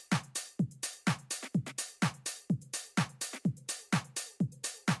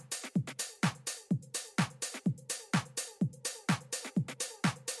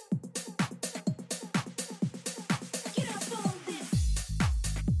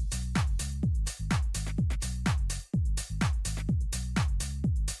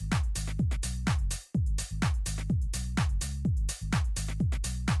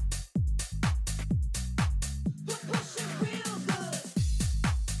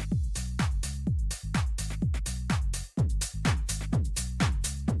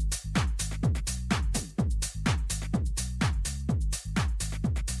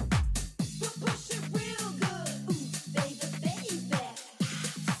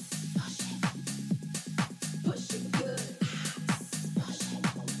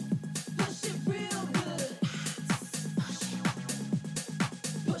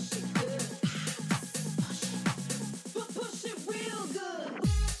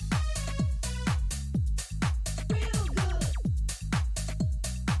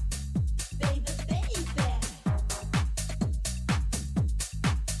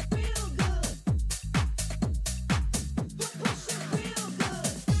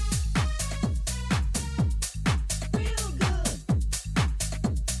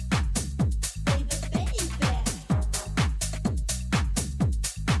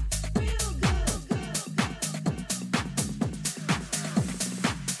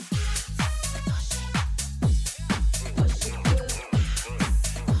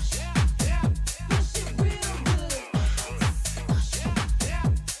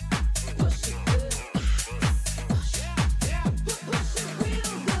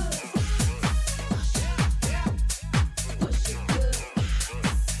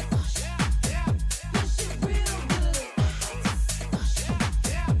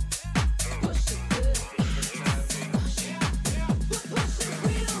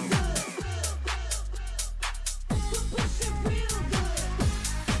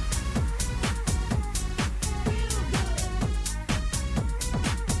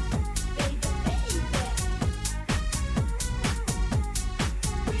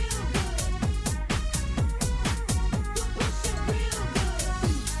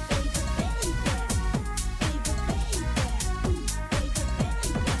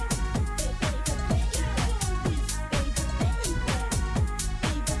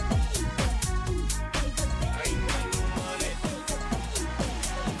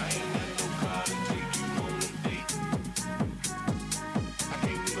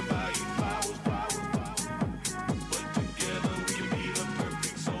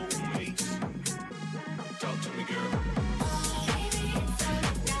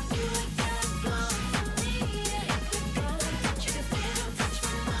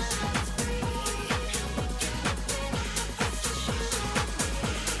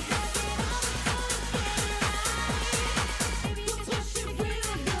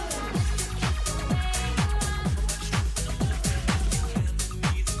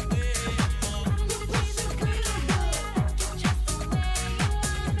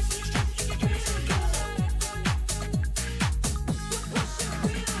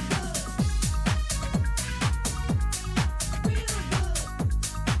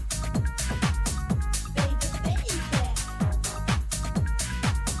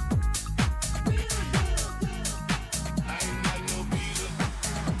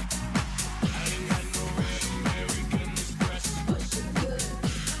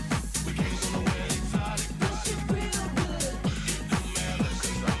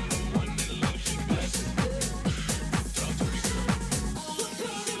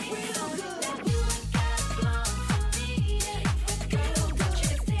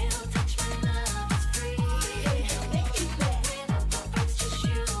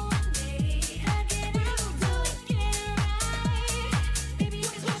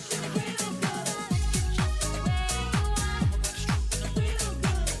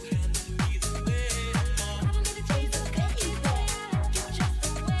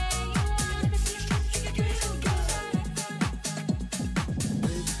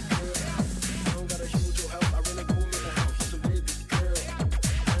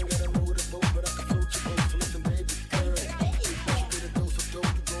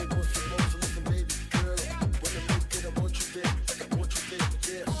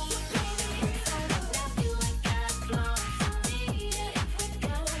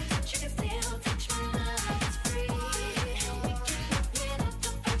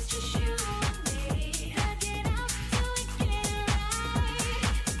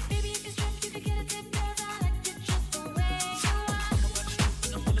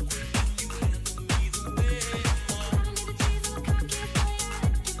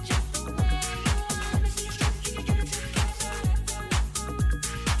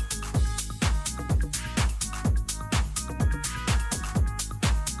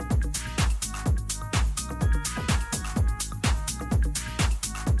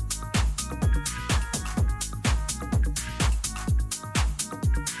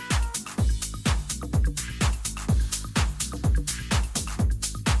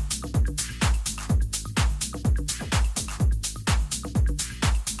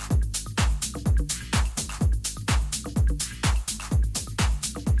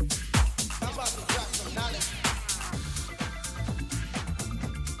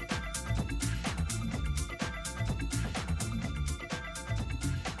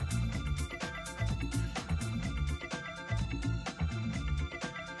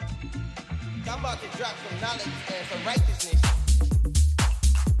I'm about to drop some knowledge and some righteousness.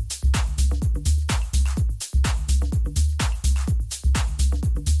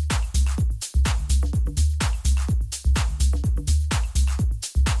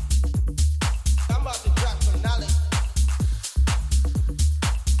 I'm about to drop some knowledge.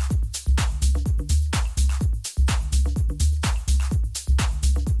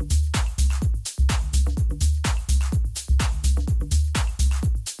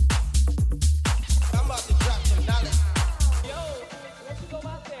 I'm about to drop some knowledge. Yo, once you go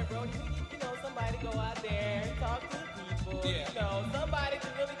out there, bro, you know, somebody go out there and talk to the people. Yeah. You know, somebody to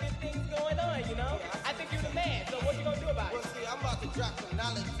really get things going on, you know? I think you're the man, so what you gonna do about Well, it? see, I'm about to drop some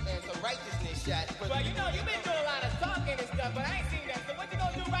knowledge and some righteousness shots. But Well, you know, you've been doing a lot of talking and stuff, but I ain't seen that. So what you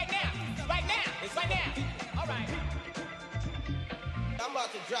gonna do right now? Right now! It's right now! All right. I'm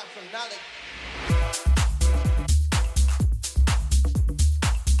about to drop some knowledge.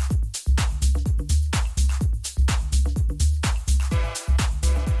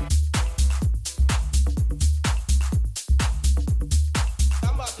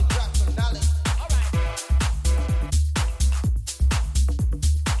 I'm about to drop some knowledge. All right.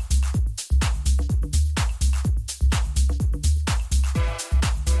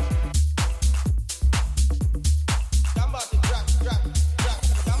 I'm about to drop.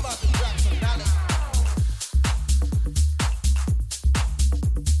 I'm about to drop some knowledge.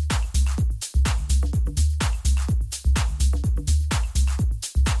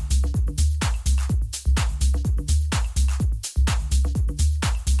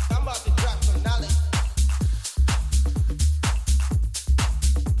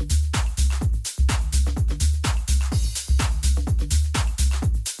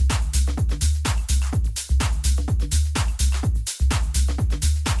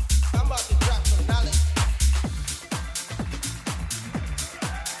 I'm about to drop some knowledge. I'm about to drop some knowledge.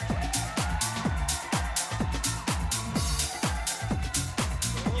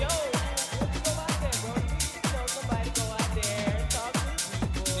 Yo, once you go out there, bro, you know, somebody go out there and talk to the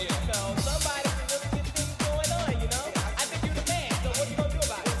people. Yeah. You know, somebody to really get things going on, you know? I think you're the man, so what you gonna do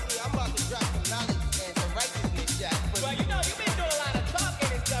about it? See, I'm about to drop some knowledge and some righteousness shots. Well, you know, you've been doing a lot of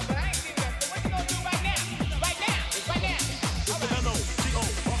talking and stuff, but I ain't seen that. So what you gonna do right now? Right now! It's right now! All right.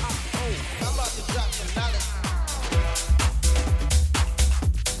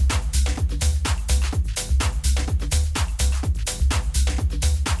 I'm about to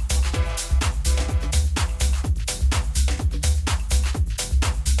drop some knowledge.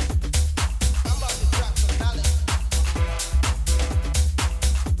 I'm about to drop some knowledge.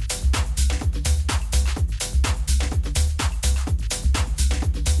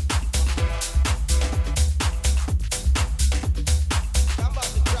 I'm about to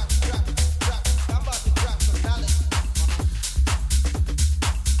drop. I'm about to drop some knowledge.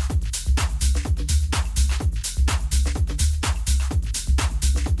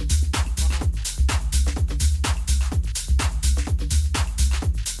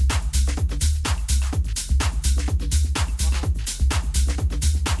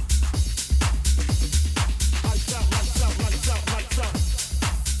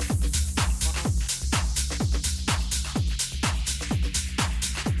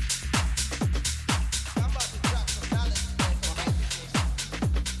 I'm about to drop some knowledge and some righteousness.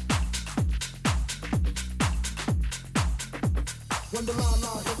 When the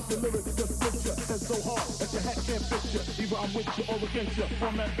line hits the lyrics just split ya, and so hard that your hat can't fit ya. Either I'm with you or against ya.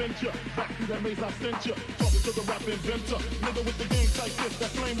 From that venture, back through that maze I sent ya. Talking to the rap inventor, nigga with the game like this,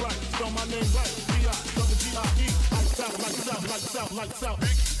 that flame right. Spell my name right, B-I-double-G-I-E. Lights out, lights out, lights out, lights out.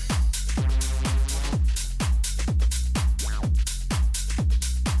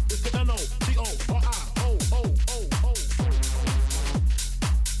 It's the N-O-T-O-R-I-O-O-O-O.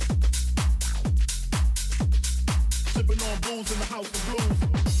 Sipping on booze in the house of blues.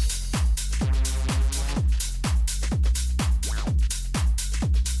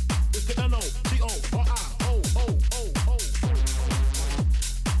 It's the N-O-T-O-R-I-O-O-O-O.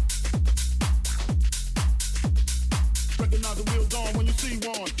 Recognize the wheels on when you see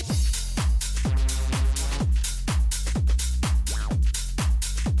one.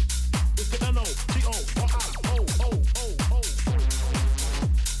 It's the N-O-T-O-R-I-O-O-O-O.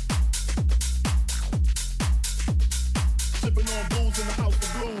 Sipping on booze in the house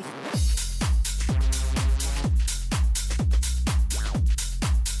of blues.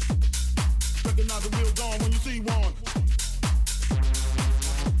 Recognize the wheels on when you see one.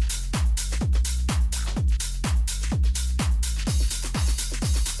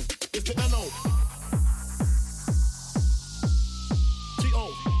 It's the N-O-T-O-R-I.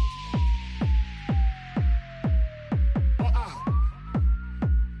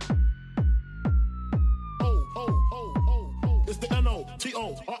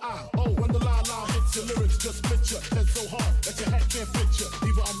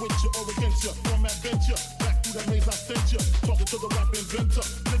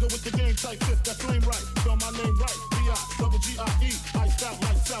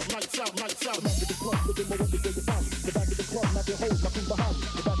 crew behind me.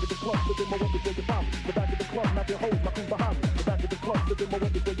 The back of the club, living my way is where you find me. The back of the club, knocking holes, my crew behind me. The back of the club, living my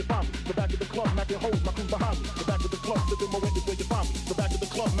way is where you find me. The back of the club, knocking holes, my crew behind me. The back of the club, living my way is where you find me. The back of the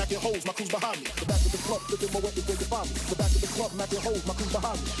club, knocking holes, my crew's behind me. The back of the club, living my way is where you find me. The back of the club, knocking holes, my crew's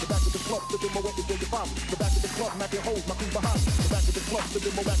behind me. The back of the club, living my way is where you find me. The back of the club, knocking holes, my crew's behind me. The back of the club,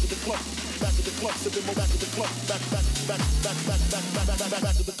 living my back of the club. Back of the club, sipping my back of the club.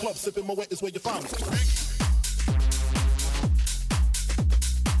 Back of the club, sipping my wet is where you find me.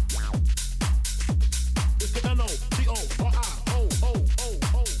 It's the N-O-T-O-R-I-O-O-O-O.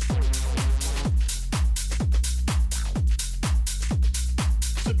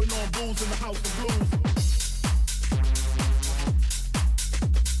 Sipping on booze in the house of blues.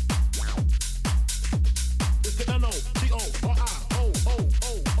 It's the N-O-T-O-R-I-O-O-O-O.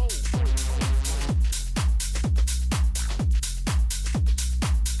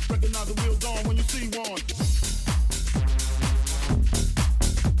 Recognize the real dawn when you see one.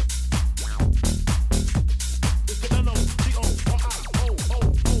 It's the N-O-T-O-R-I-O-O-O-O.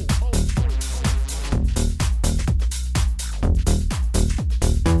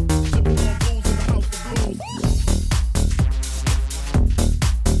 Sipping on blues in the house of blues.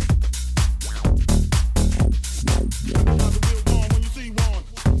 Recognize the real dawn when you see one.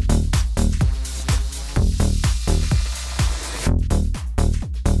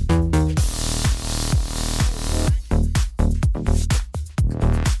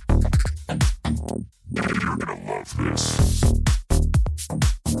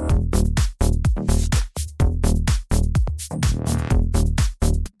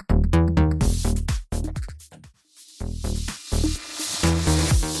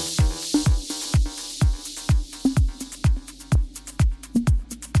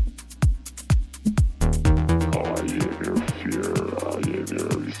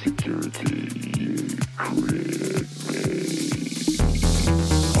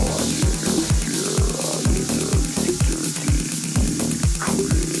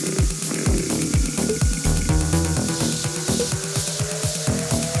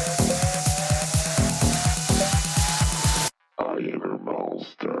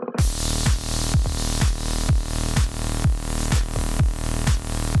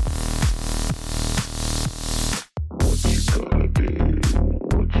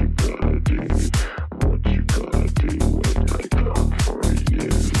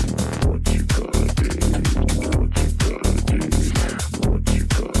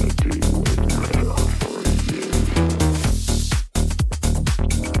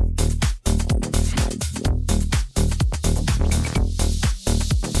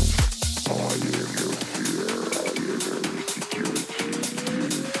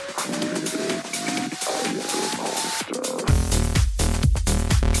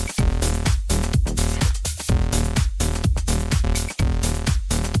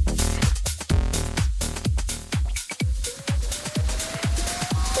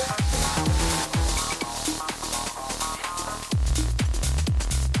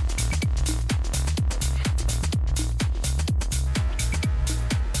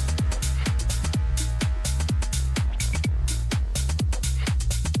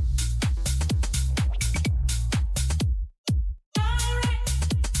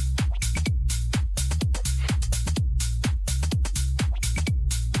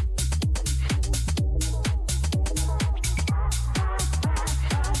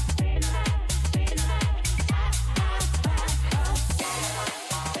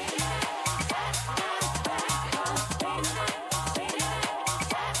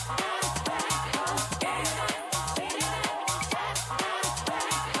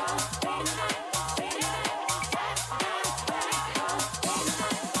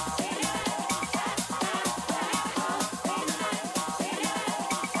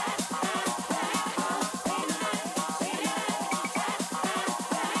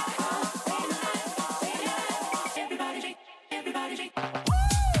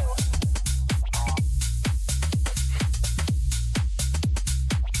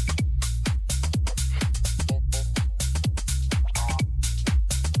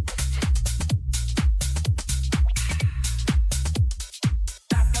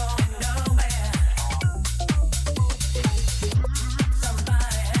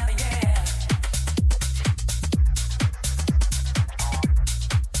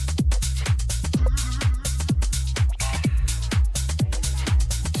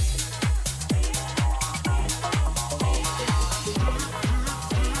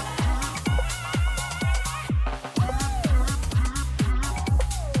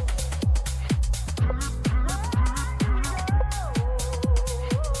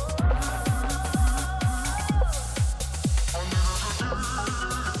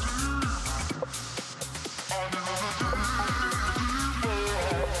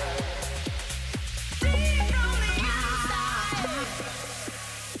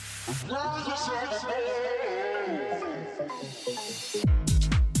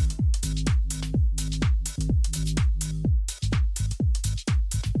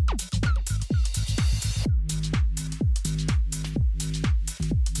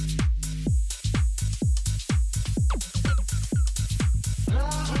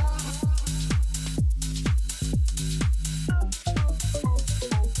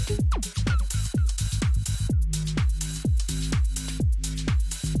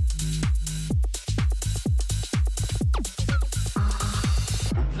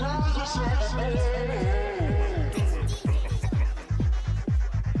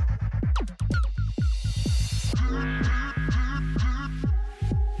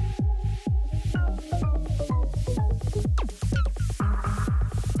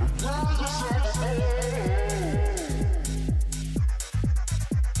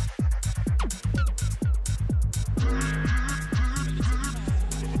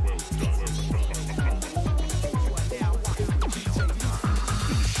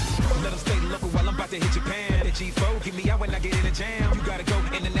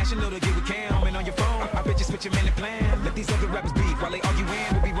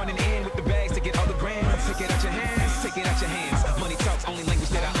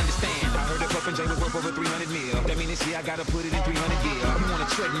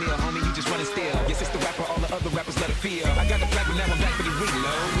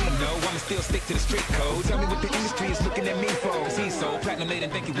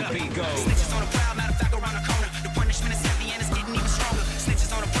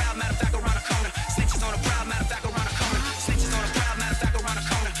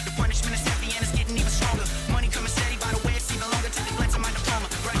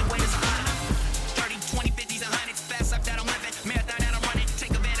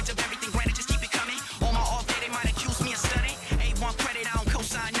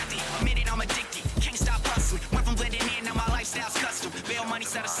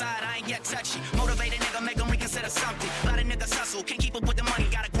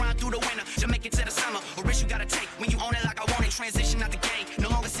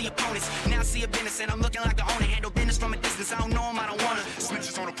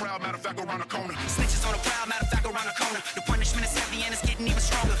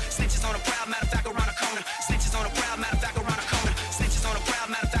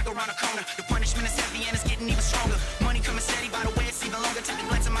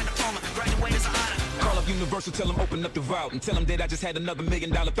 And tell them that I just had another $1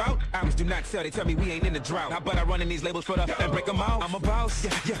 million thought. Albums do not sell, they tell me we ain't in the drought. How about I run in these labels for the and break them out? I'm a boss,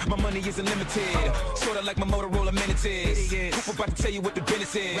 yeah, my money is unlimited. Sorta like my Motorola Minutes is. Whoop about to tell you what the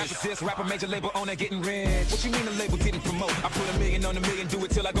business is. Rapper this, rapper major label owner getting rich. What you mean the label didn't promote? I put $1 million on $1 million, do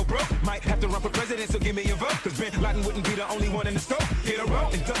it till I go broke. Might have to run for president, so give me a vote. Cause Ben Laden wouldn't be the only one in the scope. Hit a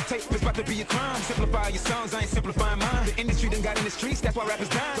roll and duct tape is about to be a crime. Simplify your songs, I ain't simplifying mine. The industry done got in the streets, that's why rappers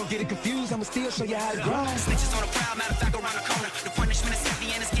dying. Don't get it confused, I'ma still show you how to grind. Snitches on a proud, matter of fact, around the corner. The punishment is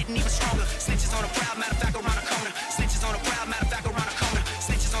heavy and it's getting even stronger. Snitches on a proud, matter of fact, around the corner. Snitches on a proud, matter of fact, around the corner.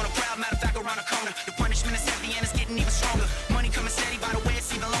 Snitches on a proud, matter of fact, around the corner. The punishment is heavy and it's getting even stronger. Money coming steady, by the way,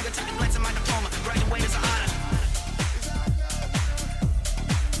 it's even longer. Took a glance at my diploma. Graduate is an honor.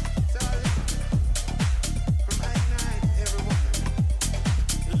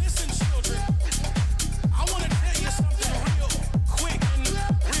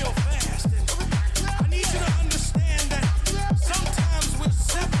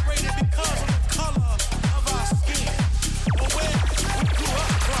 Separated because of the color of our skin.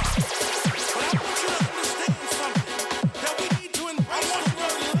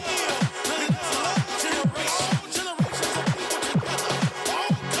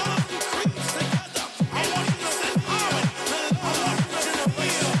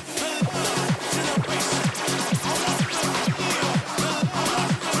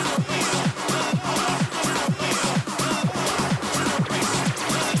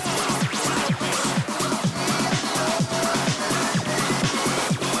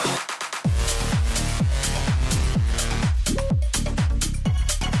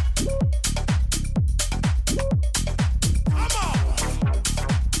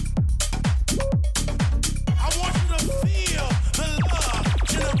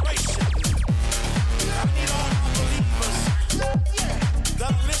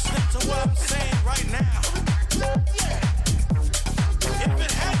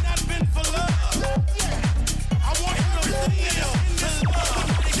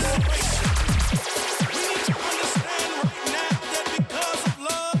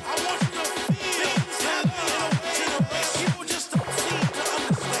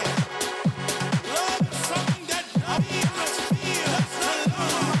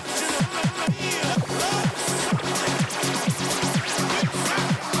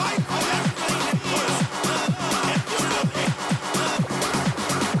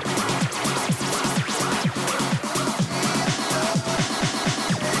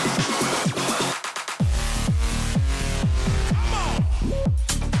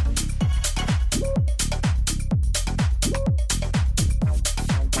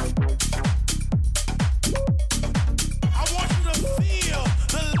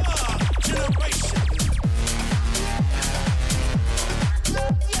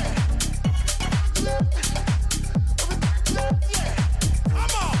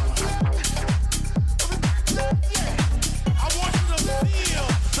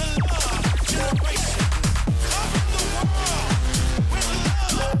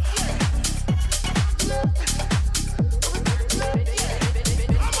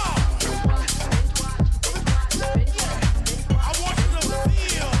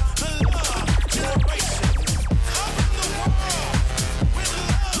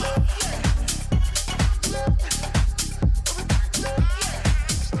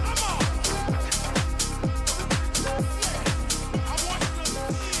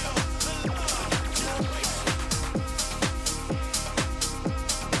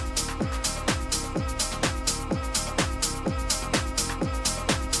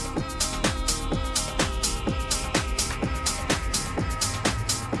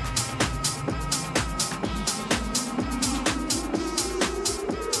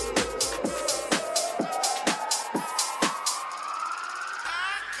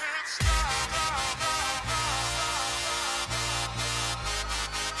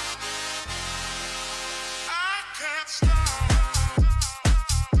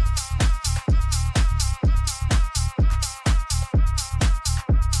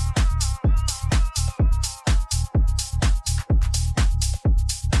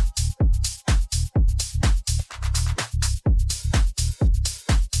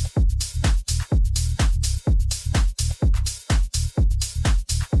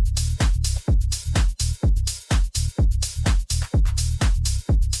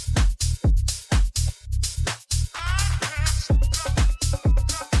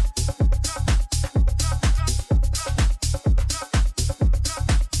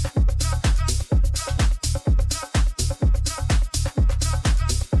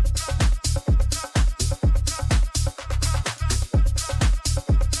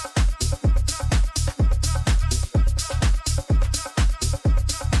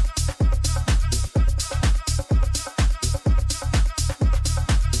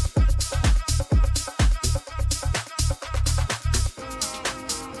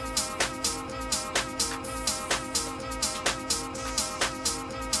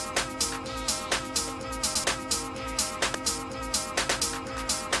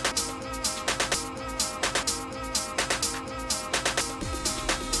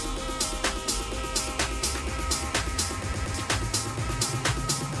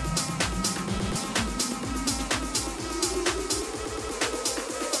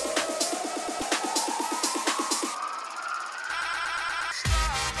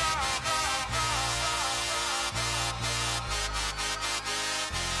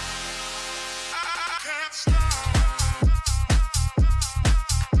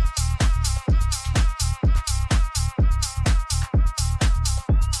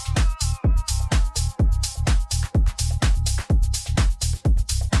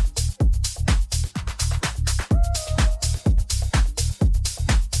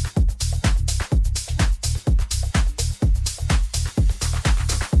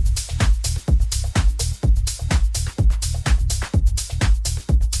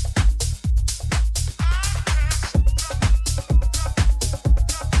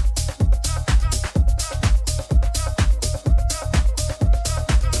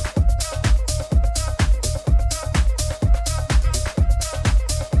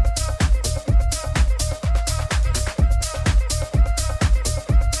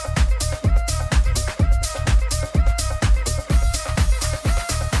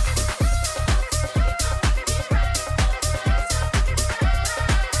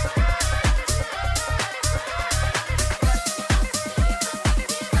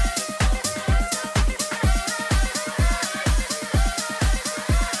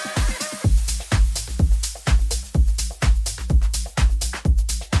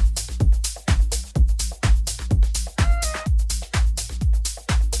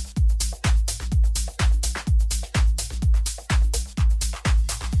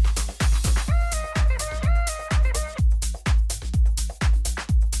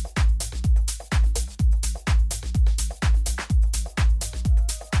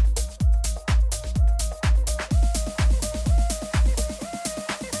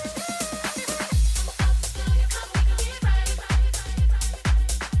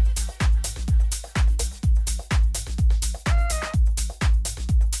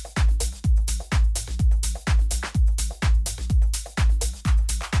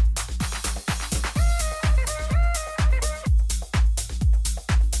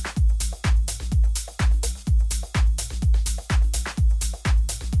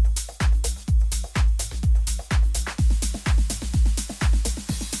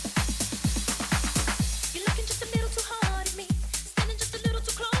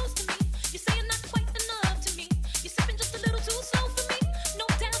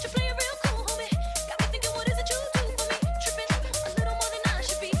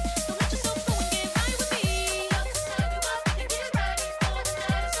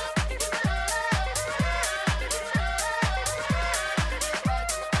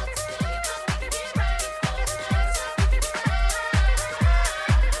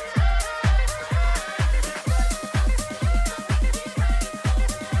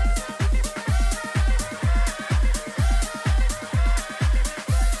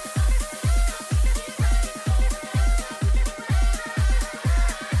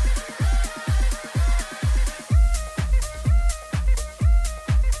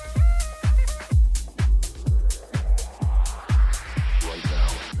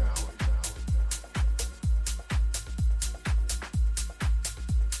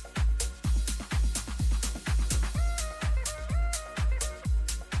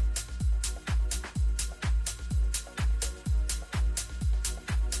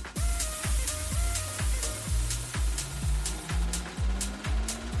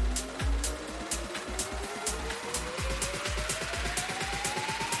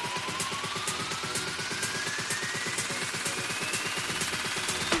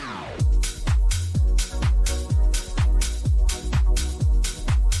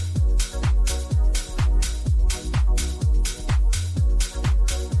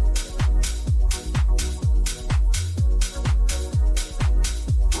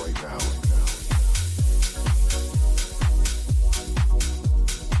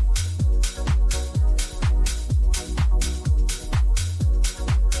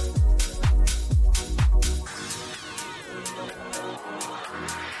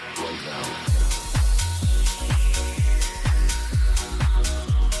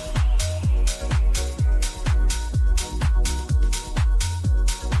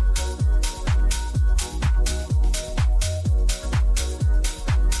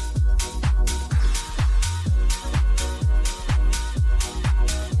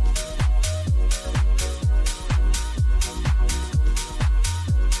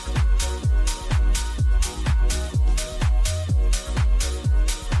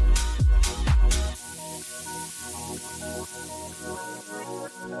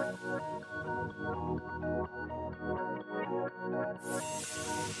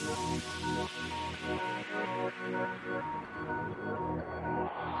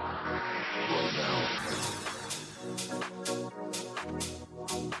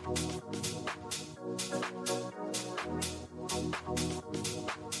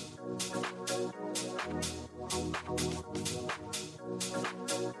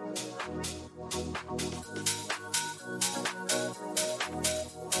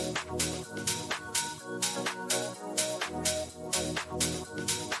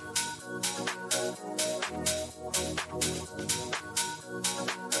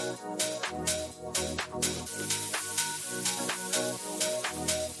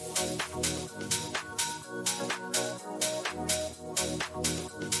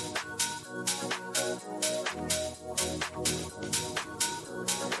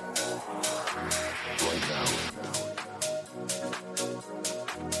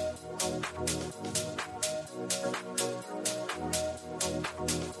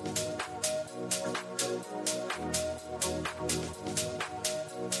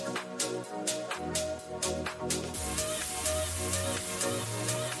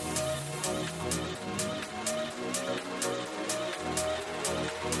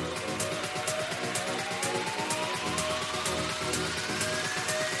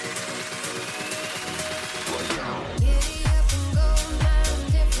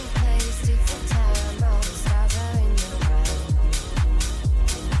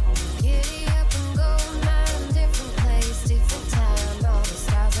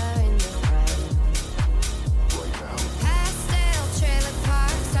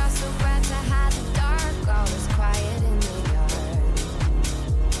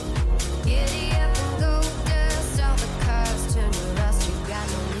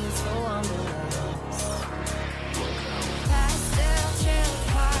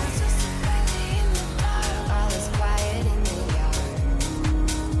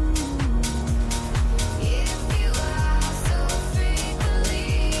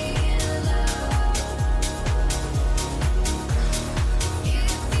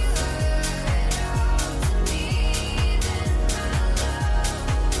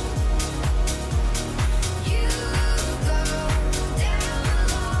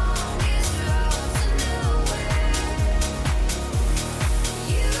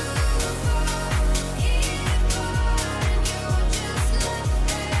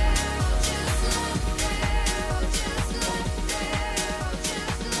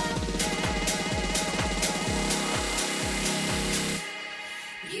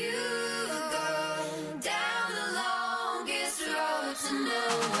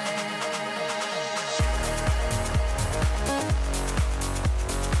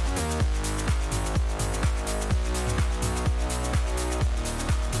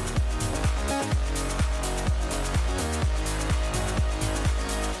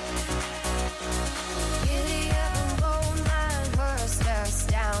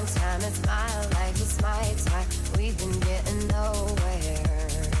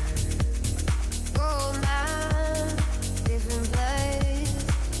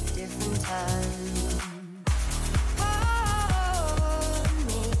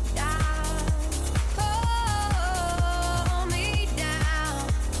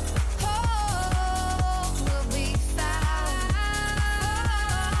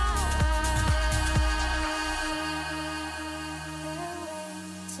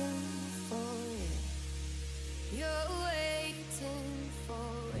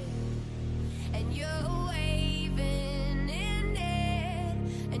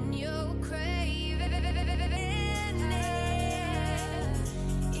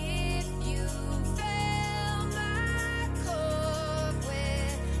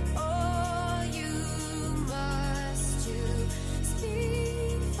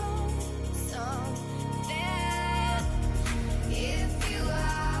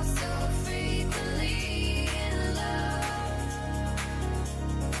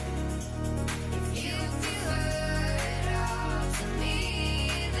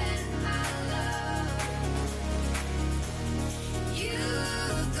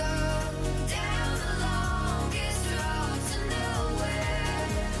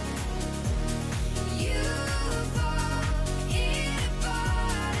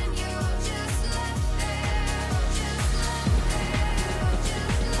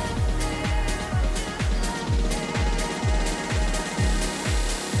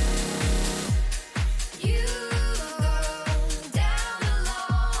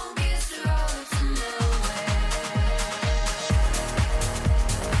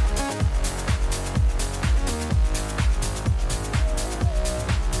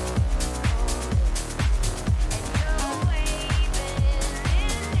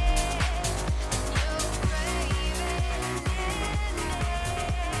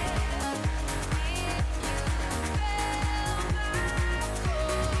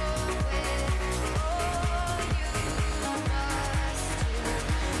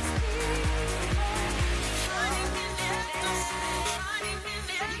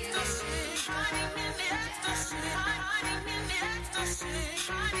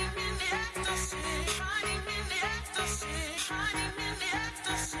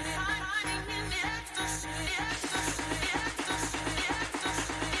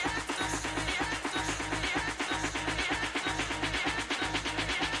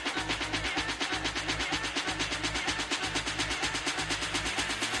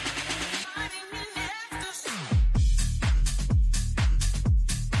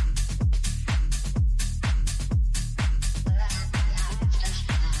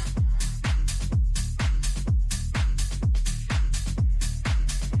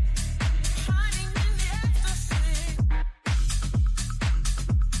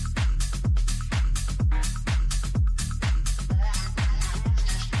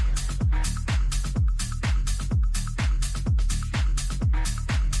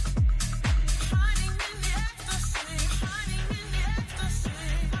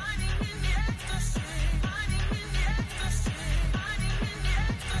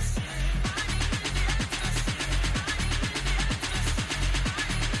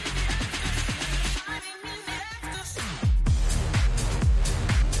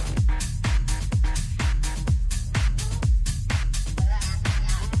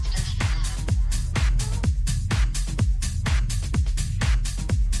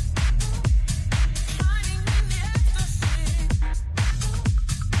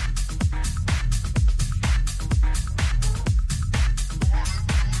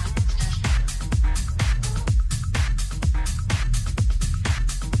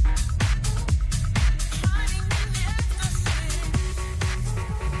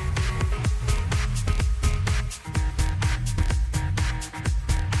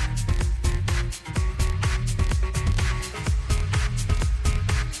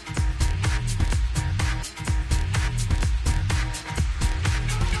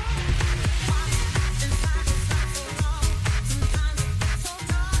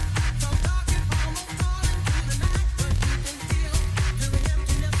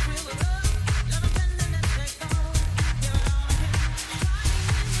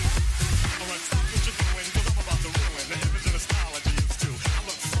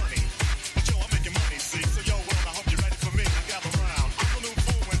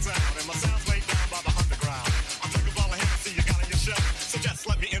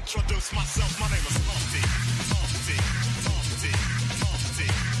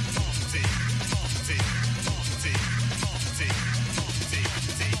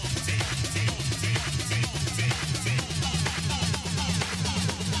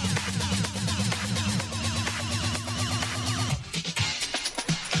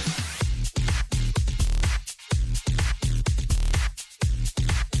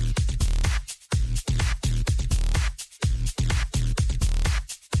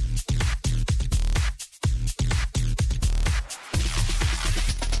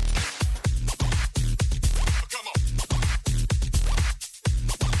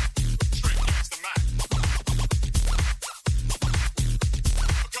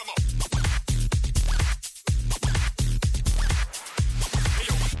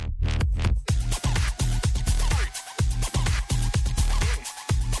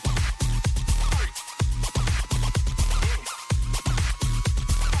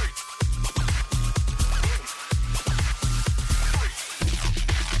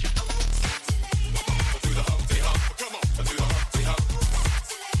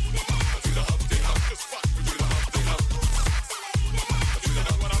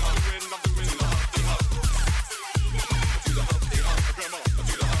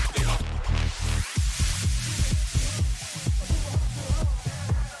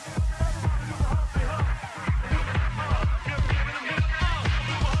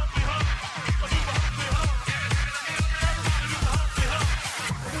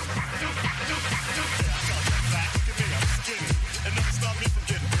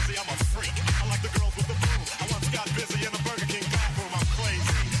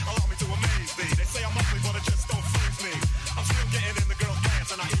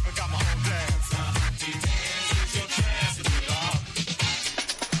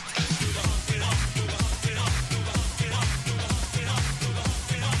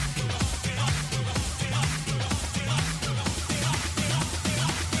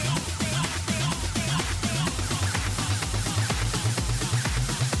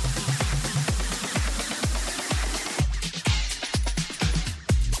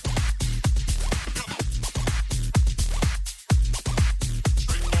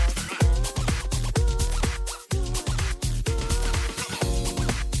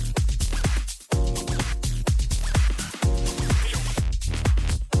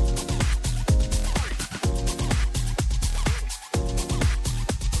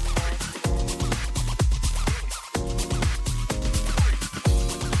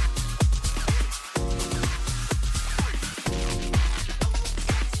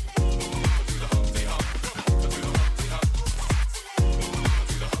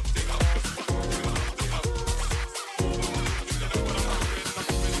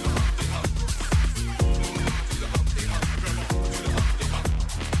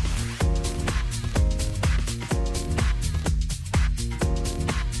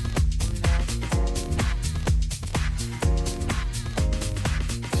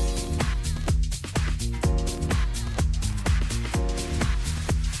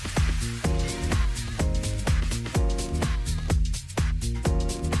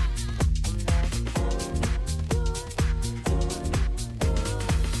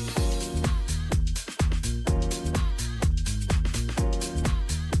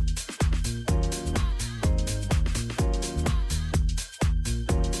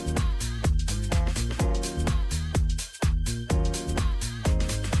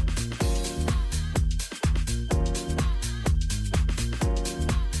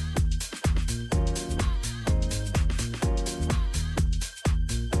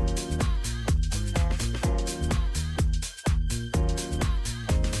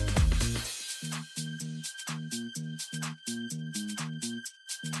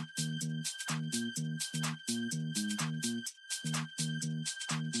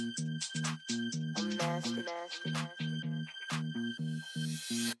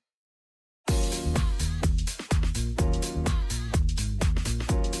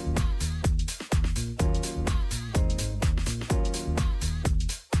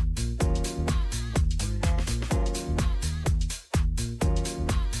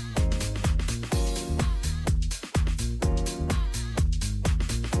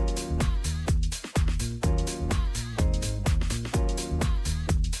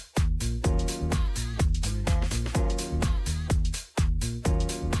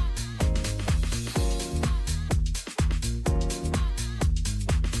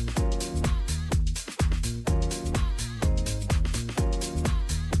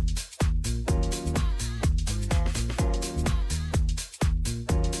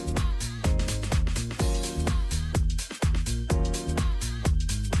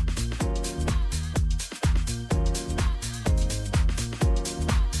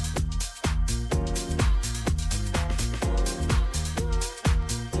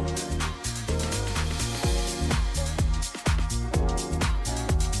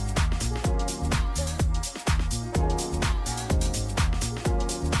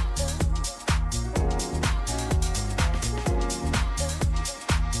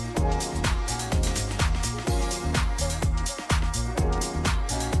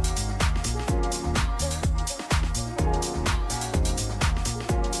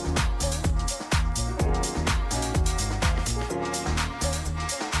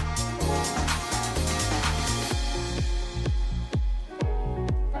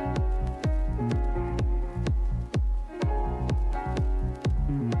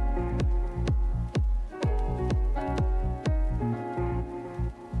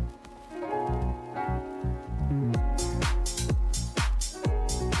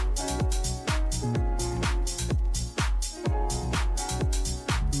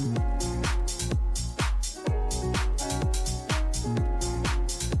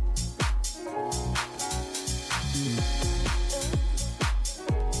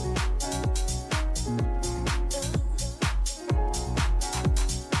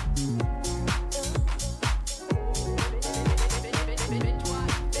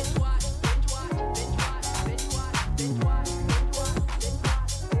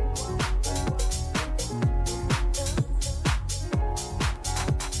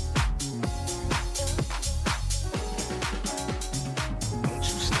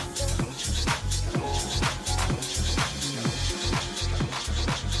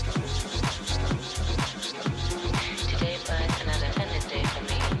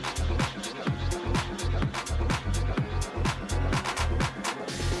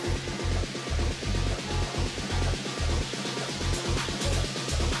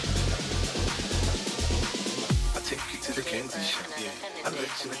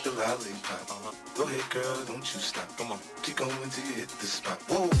 let you lick the lollipop. Go ahead, girl, don't you stop. Come on, keep going till you hit the spot.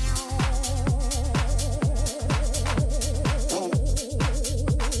 Whoa.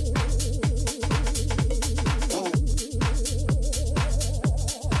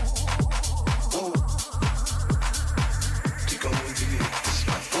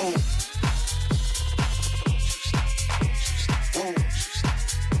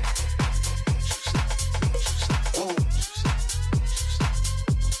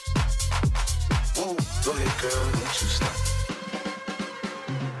 Go ahead, girl, don't you stop.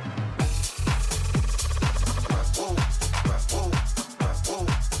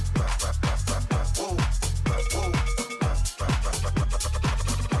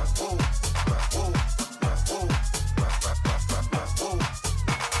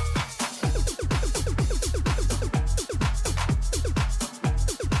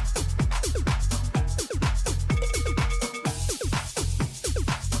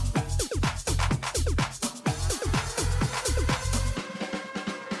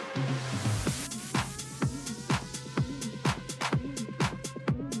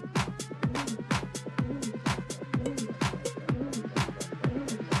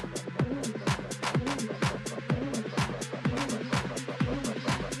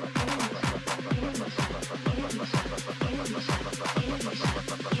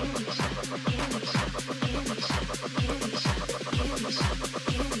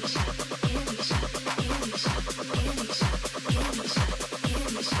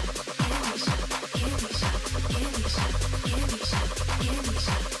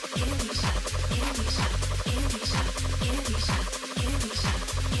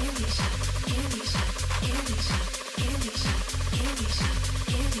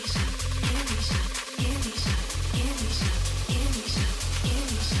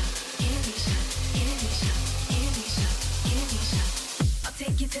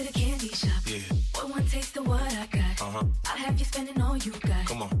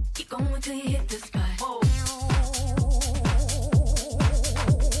 Keep going till you hit the spot.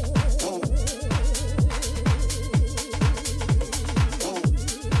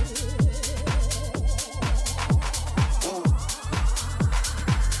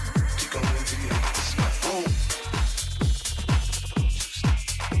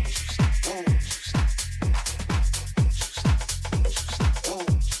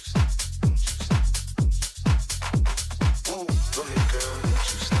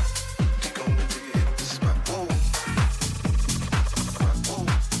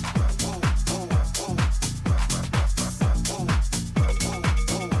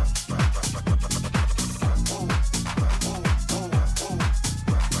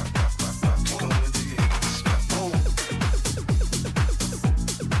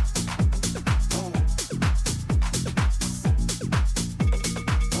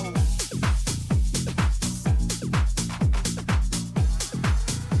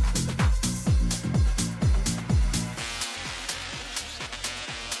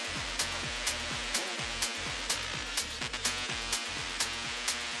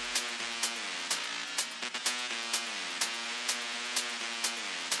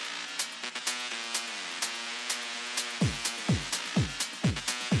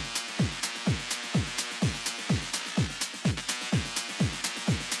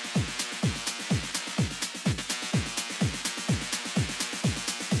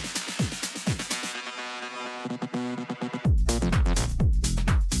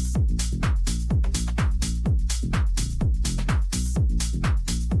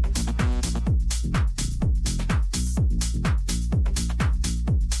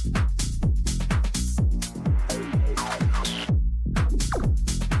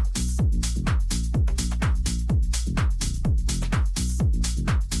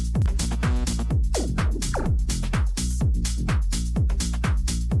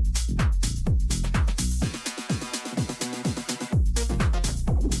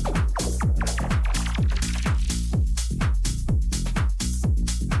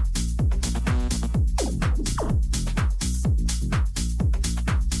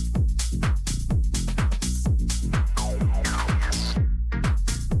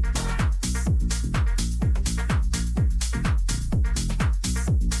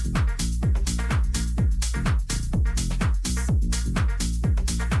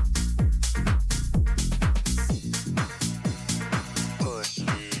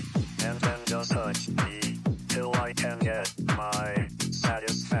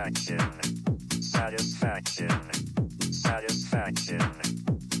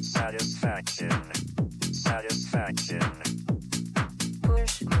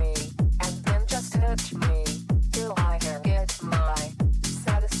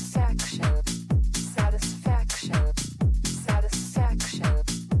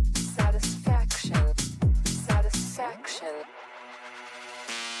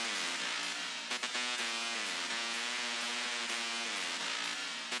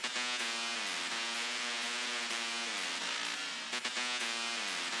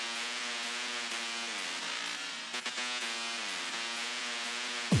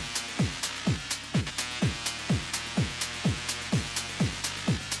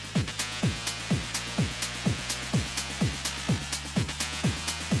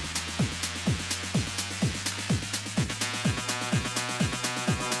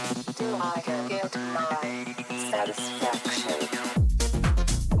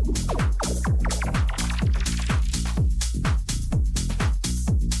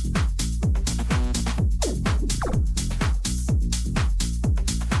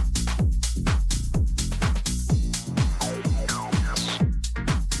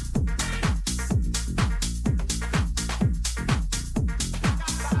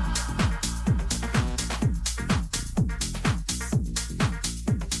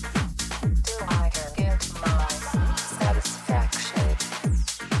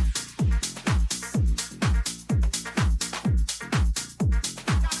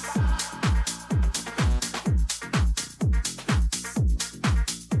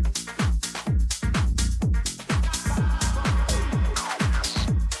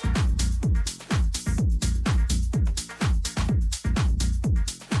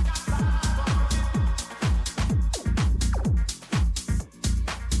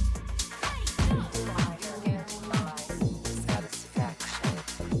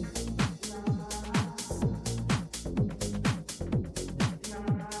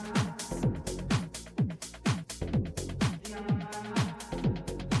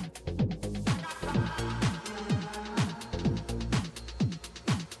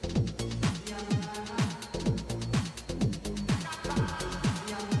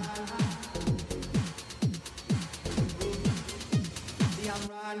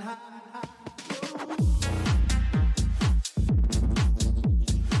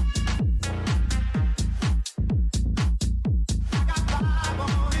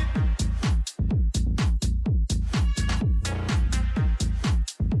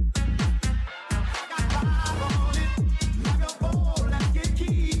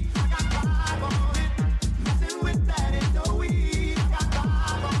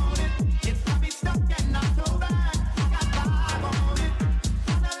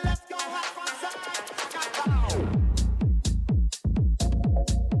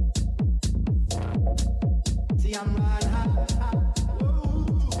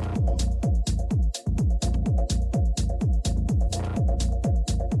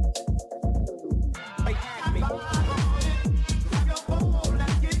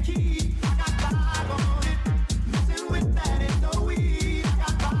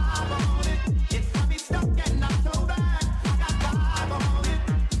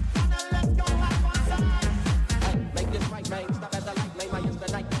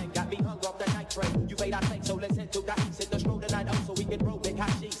 I take, so let's head to the east. Hit the stroll tonight, oh, so we can roll with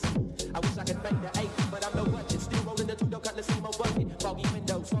hot cheese. I wish I could fade the 8, but I'm no budget. Still rolling the two-door cut the same old bucket. Foggy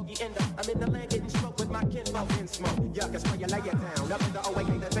windows, foggy endo. I'm in the land getting smoked with my kinfolk in smoke. Yuck, that's where you lay it down. Up in the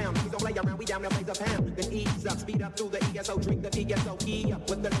OAK the town. Please don't play around, we down there plays a pound. Then ease up, speed up through the ESO, drink the PSOE up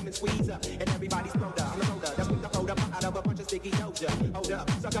with the lemon squeezer. And everybody's throwed up. I'm the roller, that's with the hold up out of a bunch of sticky doja. Hold up,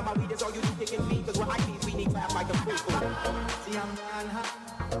 suck up my weed, it's all you do kicking feet. Cause we're IPs, we need clap like a free food. See, I'm gone, huh?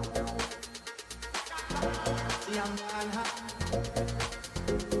 See, I'm gone, huh?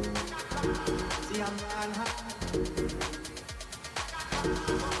 See, I'm gone, huh?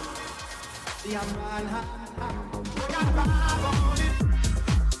 See, I'm gone, huh? We got vibe on it.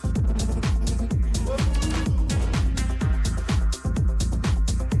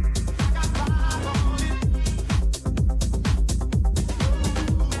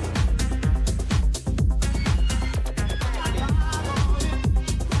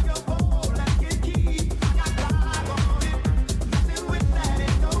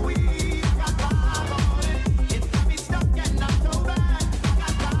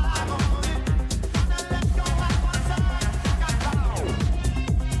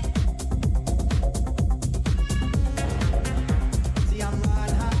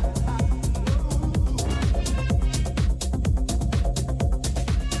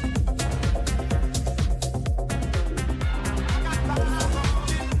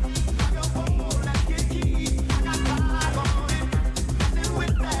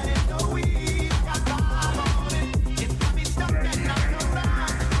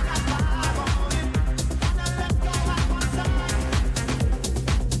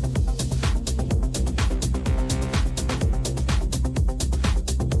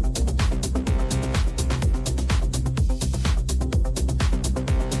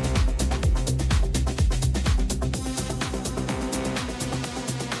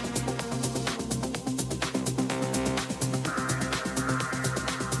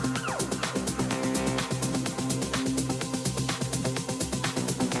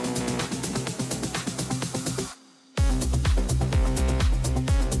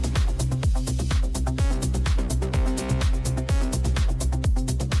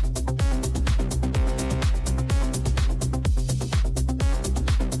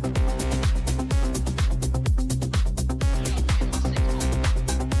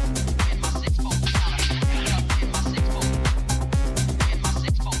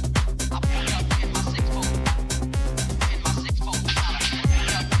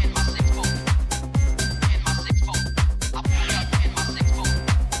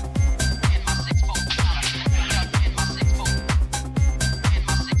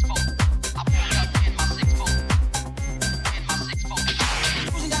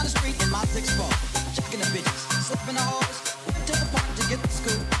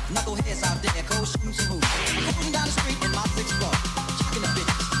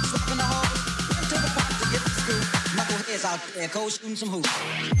 Go shooting some hoops.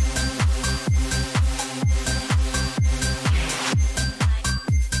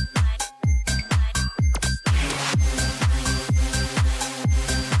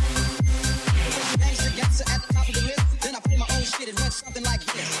 Gangsta gangsta at the top of the list. Then I play my own shit and went something like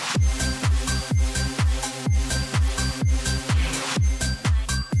this.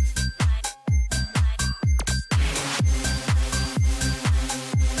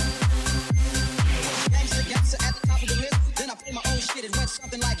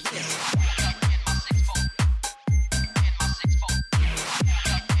 Something like this.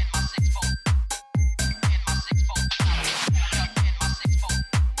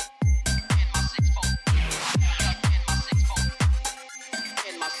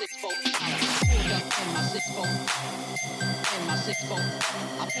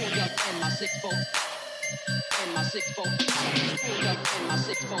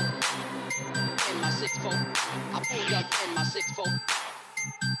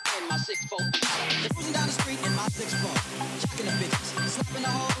 Cruising down the street in my 6-4, jacking the bitches, slapping the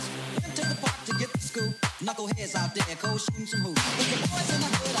hoes. Went to the park to get the scoop. Knuckleheads out there, go shooting some hoops. With the boys in the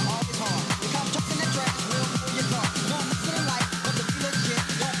hood, I'm always hard. You come talking that trash, we'll pull your car. No, I'm not gonna like, but to be legit,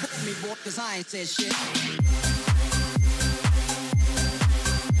 don't put me, boy, cause I ain't said shit.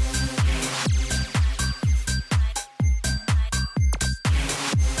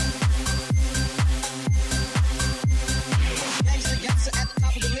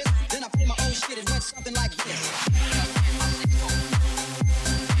 Something like this.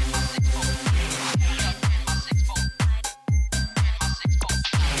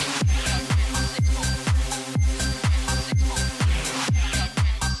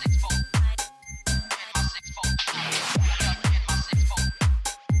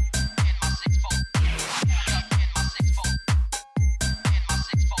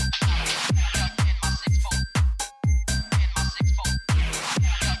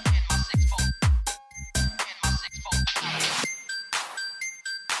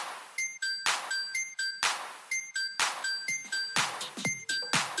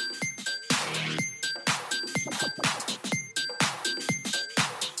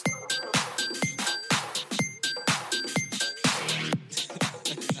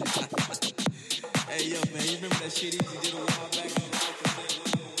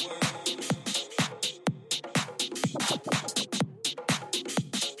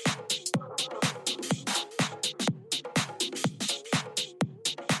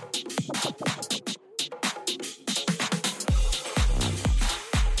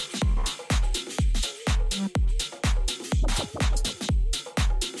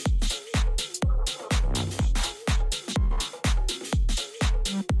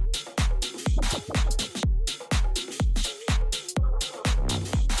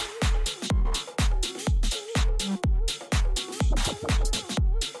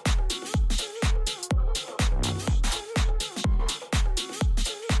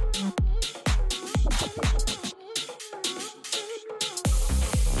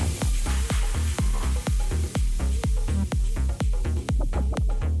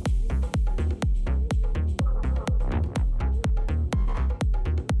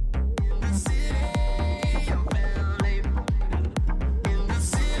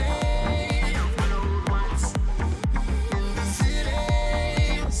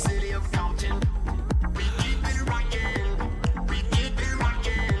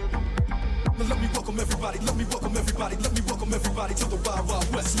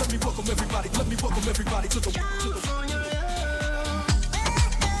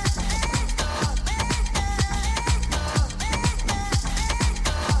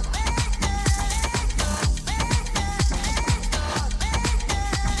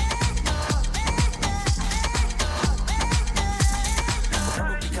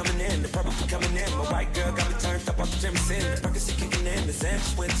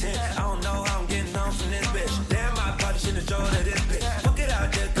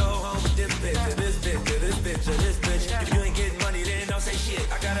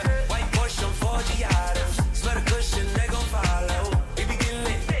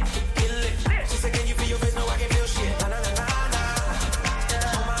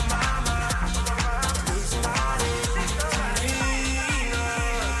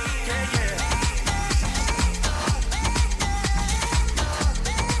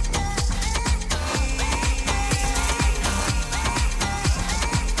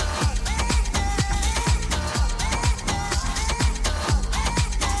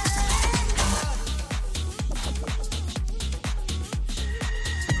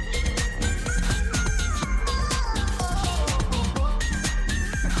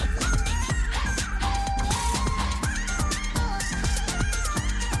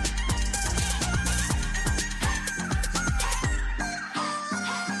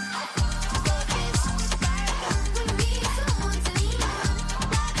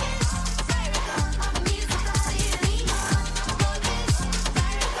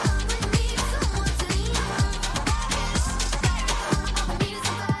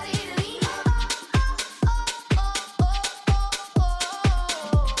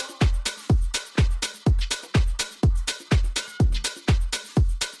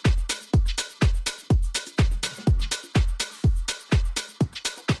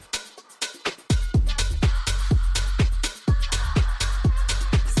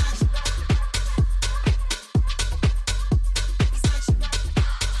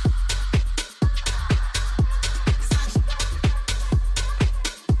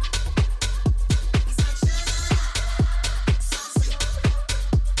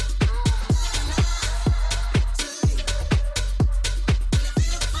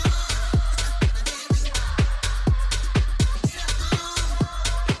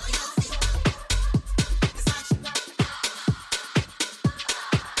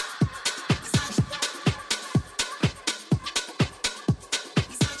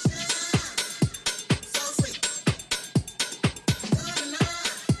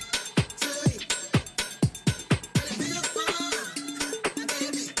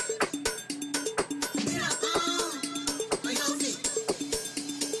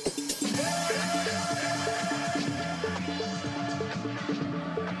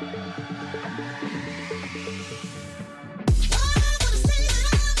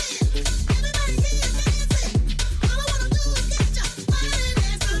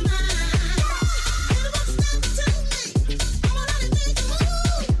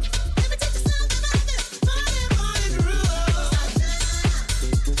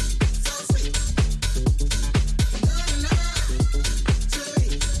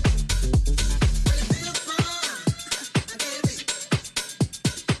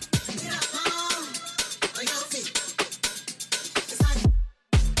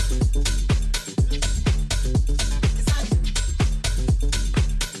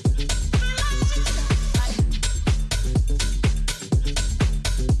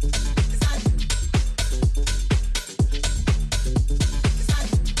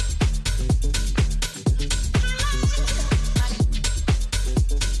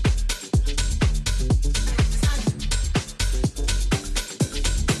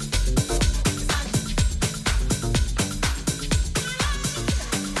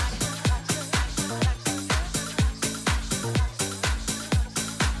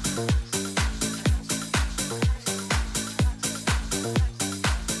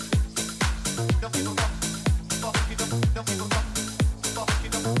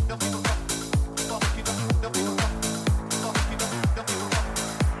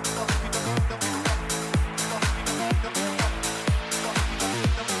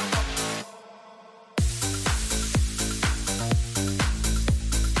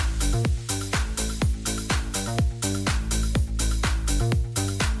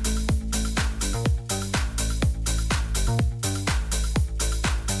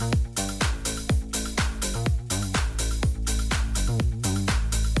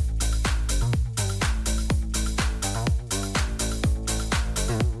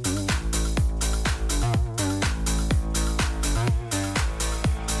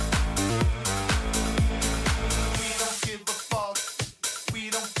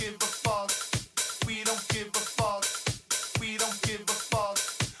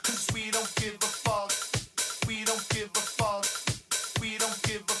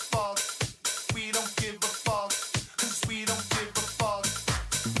 give a fuck. We don't give a fuck. 'Cause we don't give a fuck.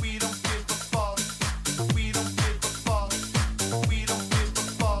 We don't give a fuck. We don't give a fuck. We don't give a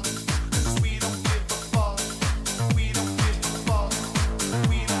fuck. 'Cause we don't give a fuck. We don't give a fuck.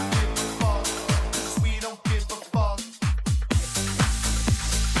 We don't give a fuck. 'Cause we don't give a fuck.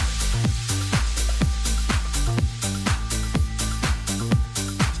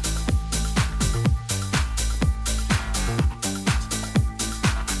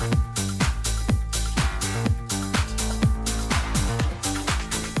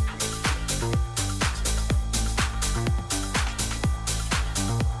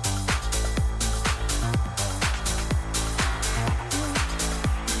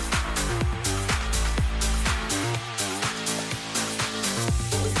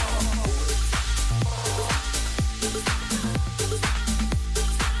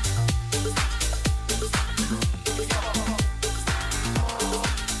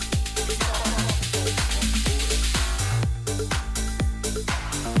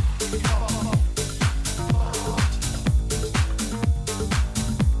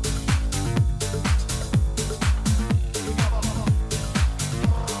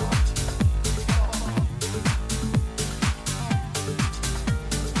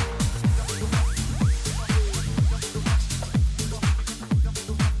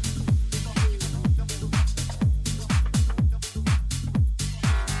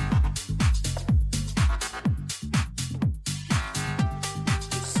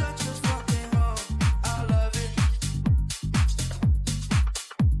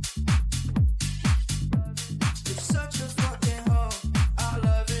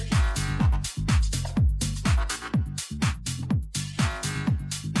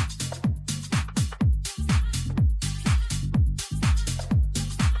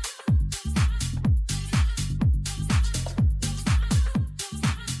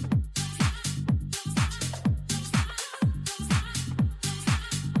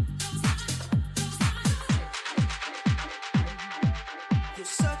 You're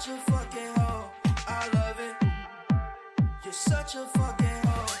such a fucking hoe, I love it. You're such a fucking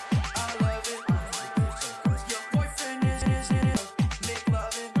hoe, I love it. Your boyfriend is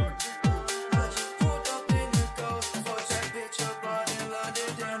McLovin. I just pulled up in the ghost, fucked that bitch up out in London.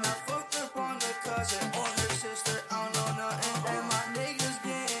 Then I fucked up on the cousin or her sister, I don't know nothing. And my niggas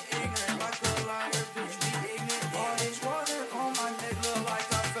getting ignorant, like a liar, bitch, be ignorant. All this water on my neck look like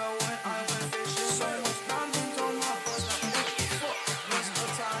I fell when I went fishing. So much diamonds on my butt, fuck, Mr.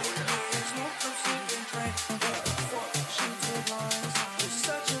 Tiger. Smoke up, sip and drink. Fuck, shoot the lines.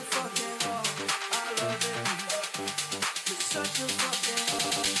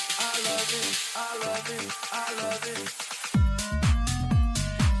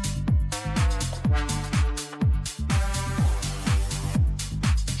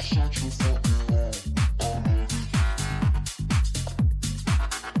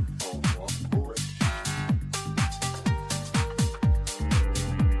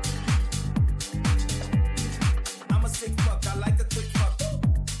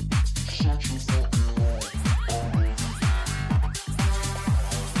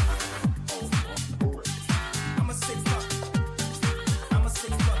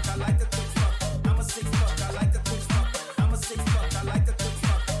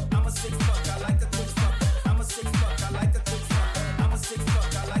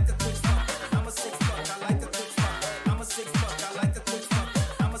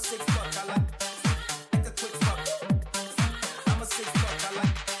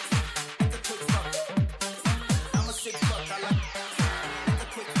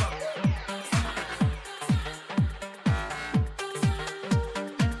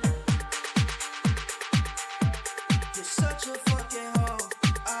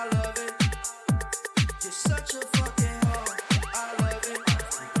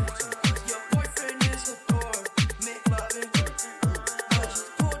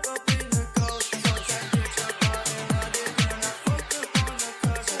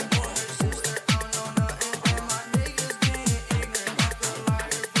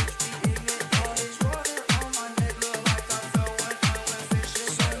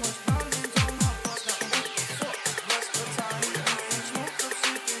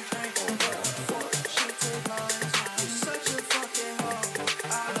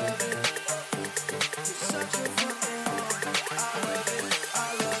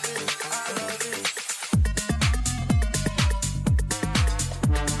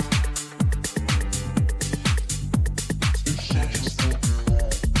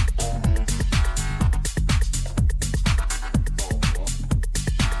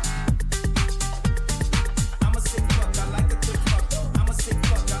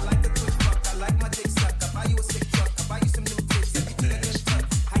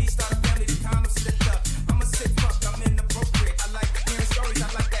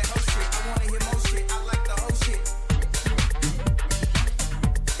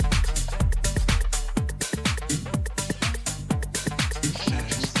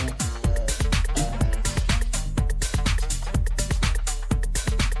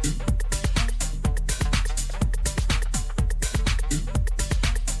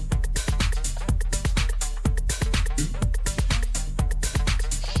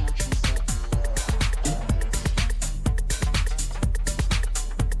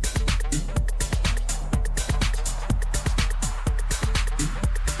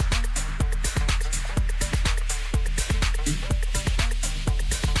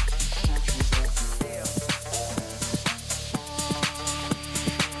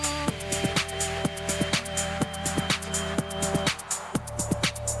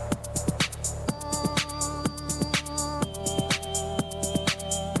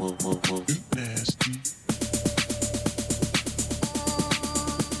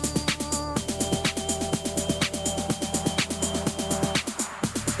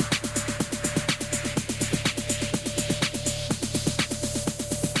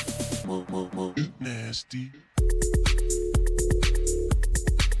 Nasty.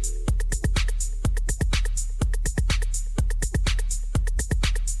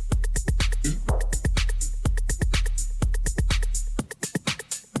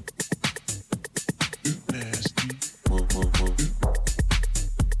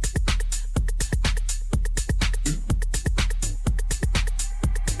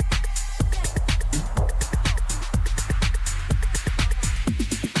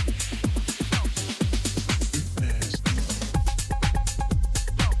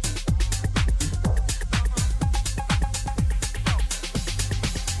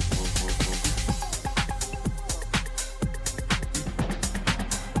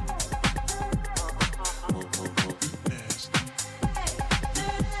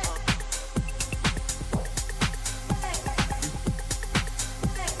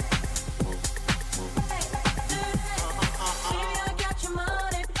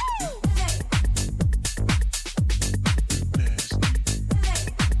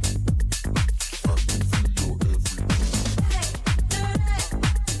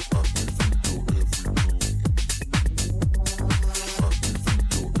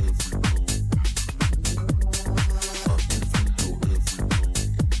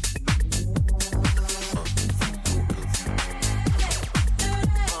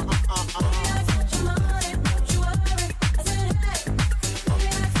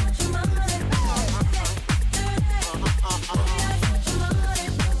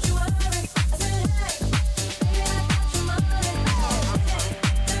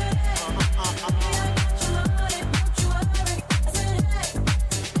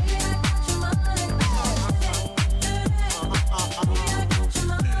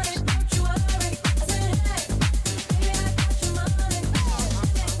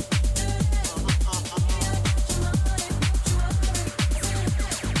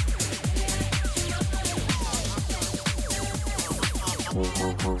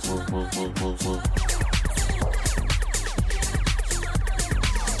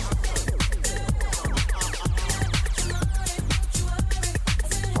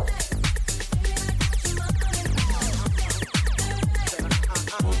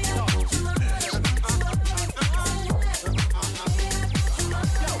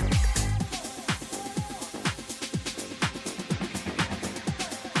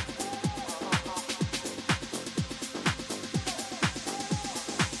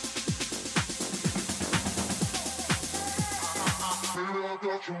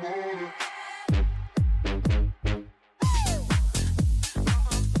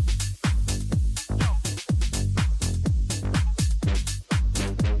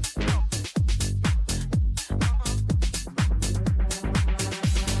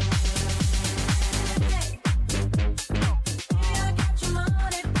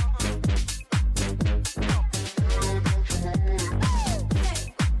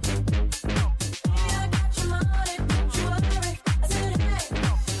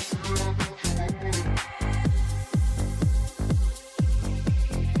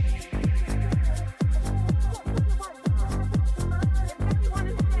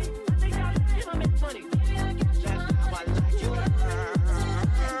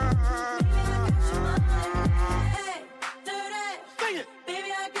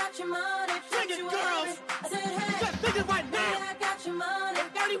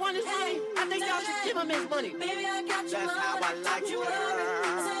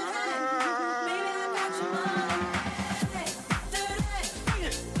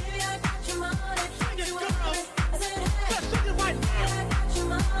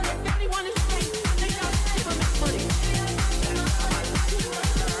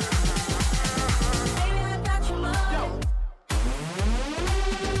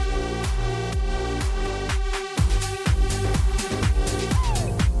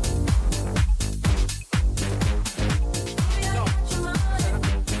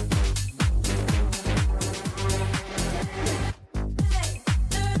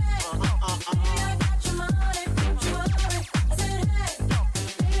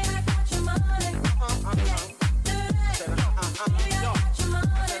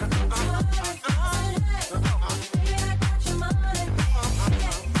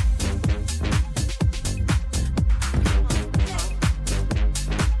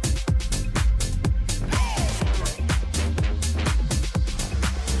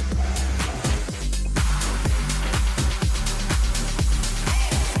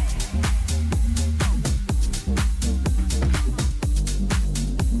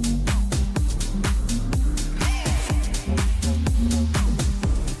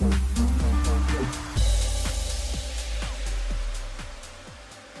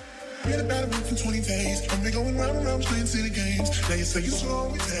 been about a month and 20 days. I've been going round and round playing city games. Now you say you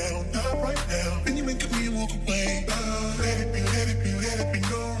slow it down, not right now. Then you make me walk away. Let it be, let it be, let it be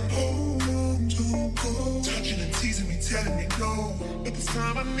known. Hold on, don't go. Touching and teasing me, telling me no. But this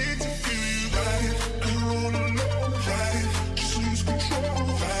time I need to feel you. Ride it, I'm all alone. Ride it, just lose control.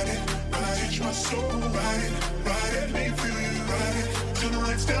 Ride it, I teach my soul. Ride it, make me feel you. Ride it, turn the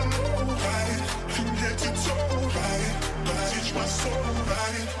lights down low. Ride it, from head to toe. Ride it, I teach my soul.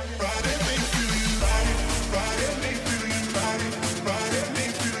 Ride it, make me feel you. Ride it, make me feel you. Ride it, make me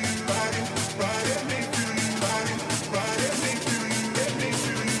feel you. Ride it, make me feel you. Ride it, make me feel you. Let me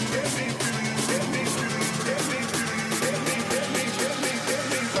feel you. Let me feel you. Let me feel you. Let me feel you.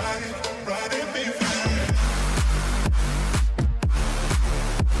 Let me ride it, make me feel you.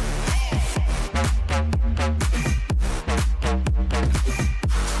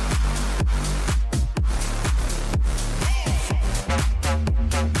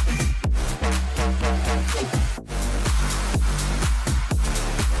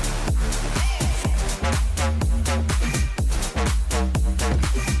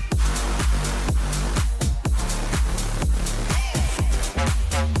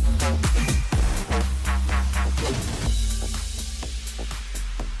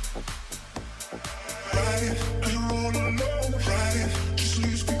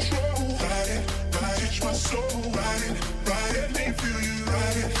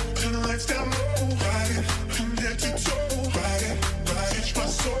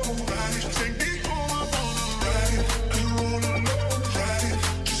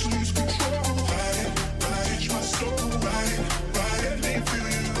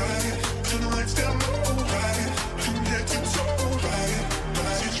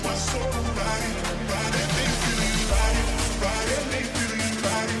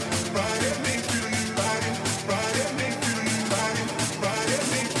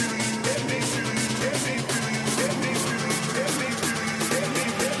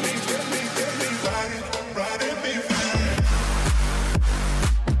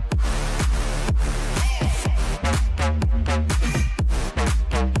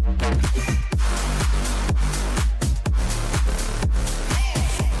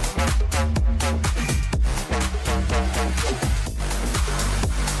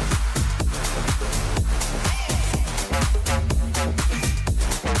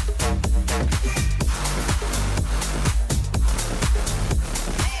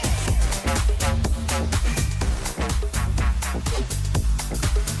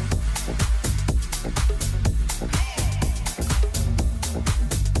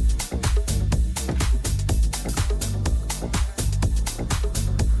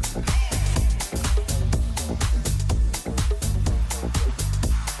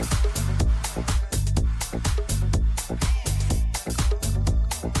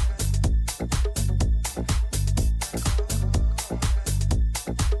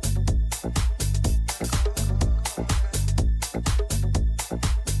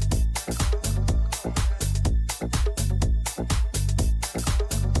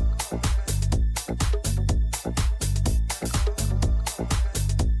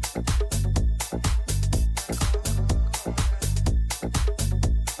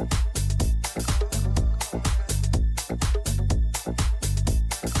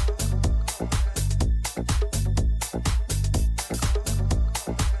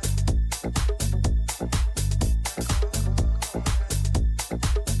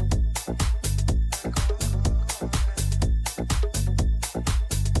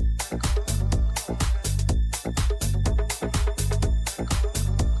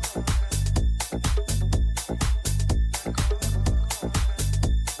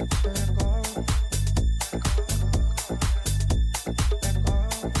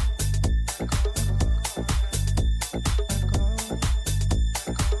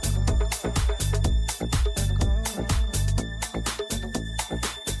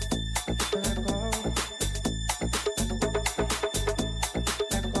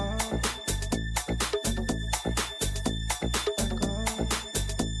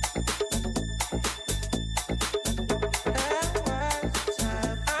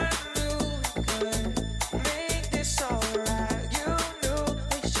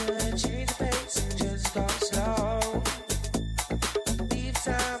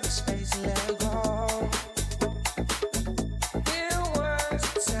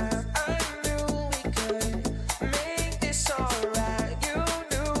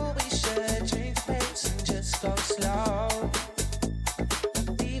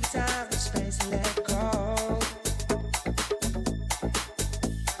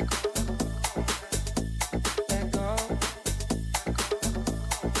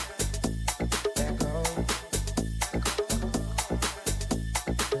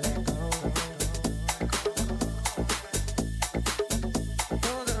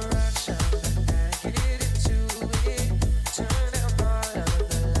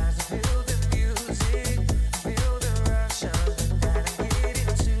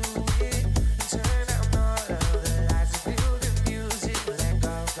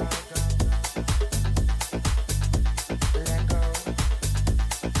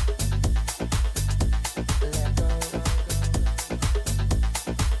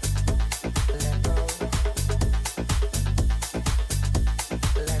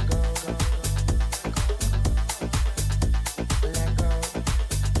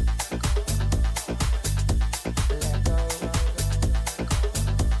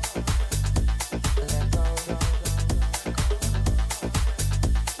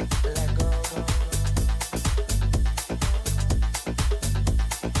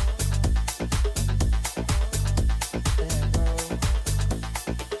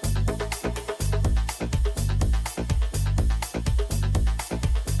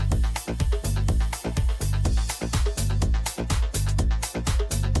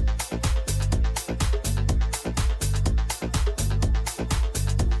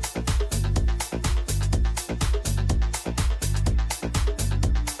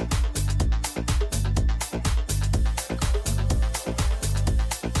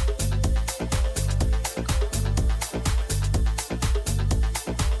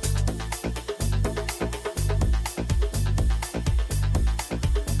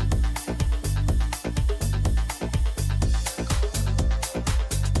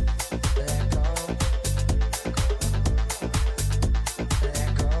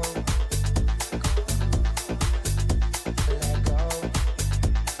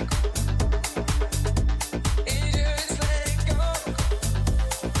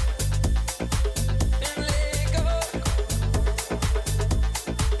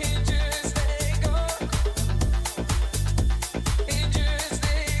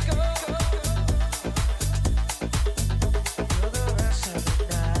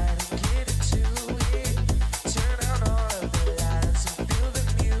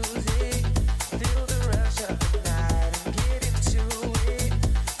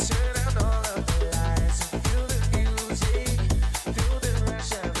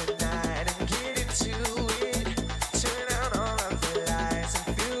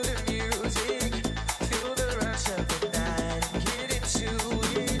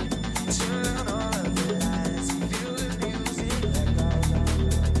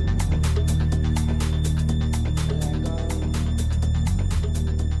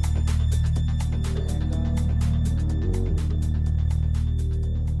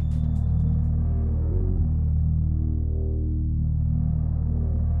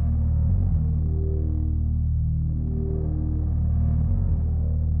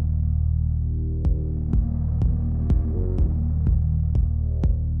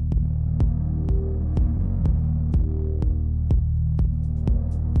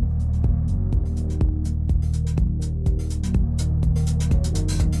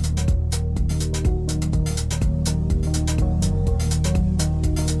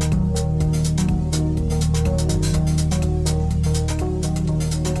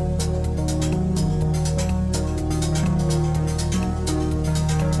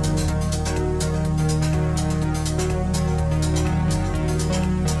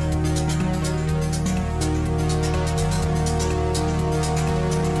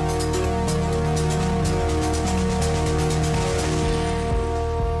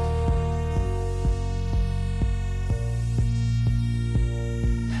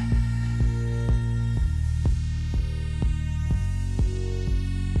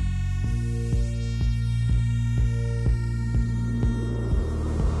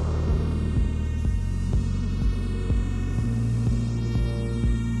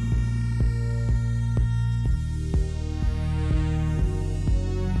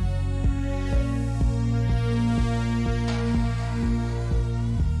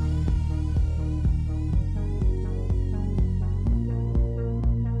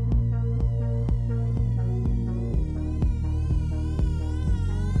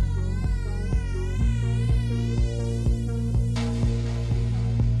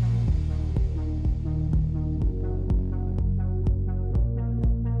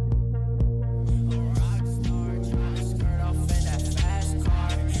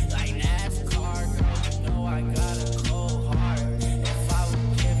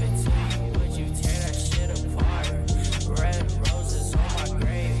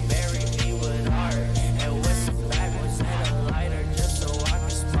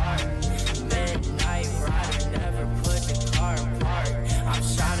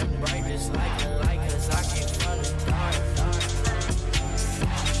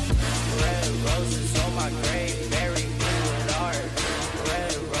 roses on my grave, bury me with art.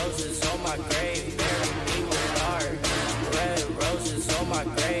 Red roses on my grave, bury me with art. Red roses on my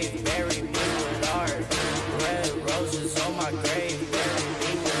grave, bury me with art. Red roses on my grave, bury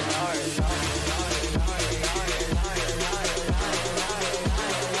me with art.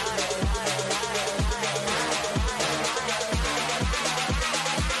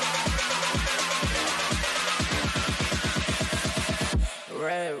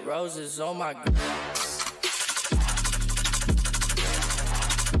 Red roses on my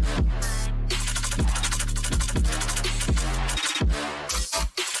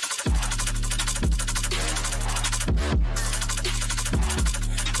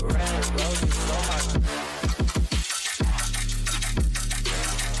Red roses on my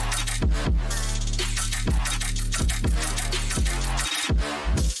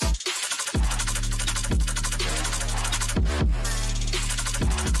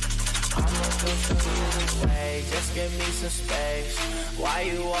just give me some space. Why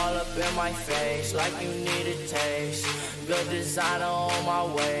you all up in my face like you need a taste? Good designer on my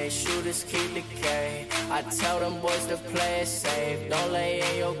way, shooters keep the K. I tell them boys to play it safe, don't lay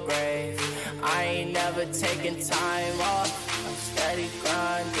in your grave. I ain't never taking time off, I'm steady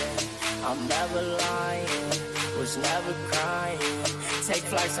grinding. I'm never lying, was never crying. Take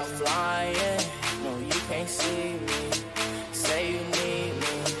flights, I'm flying. No, you can't see me. Say you need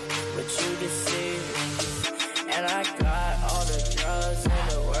me, but you deceive me. And I got all the drugs in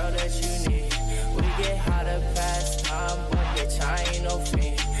the world that you need. We get high to pass time, but bitch, I ain't no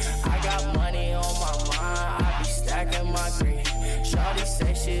fiend. I got money on my mind, I be stacking my green. Shawty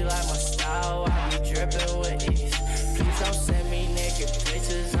say she like my style, I be dripping with ease. Please don't send me naked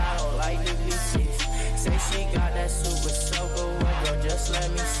pictures, I don't like to be teased. Say she got that super soaker, well girl, just let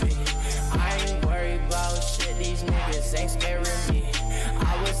me see. I ain't worried about shit, these niggas ain't scaring me.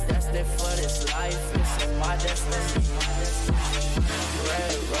 I was destined for this life, it's in my destiny.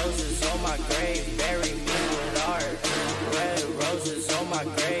 Red roses on my grave, bury me with art. Red roses on my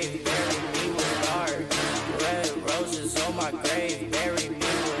grave, bury me with art. Red roses on my grave, bury me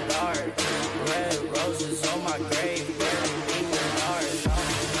with art. Red roses on my grave, bury me with art.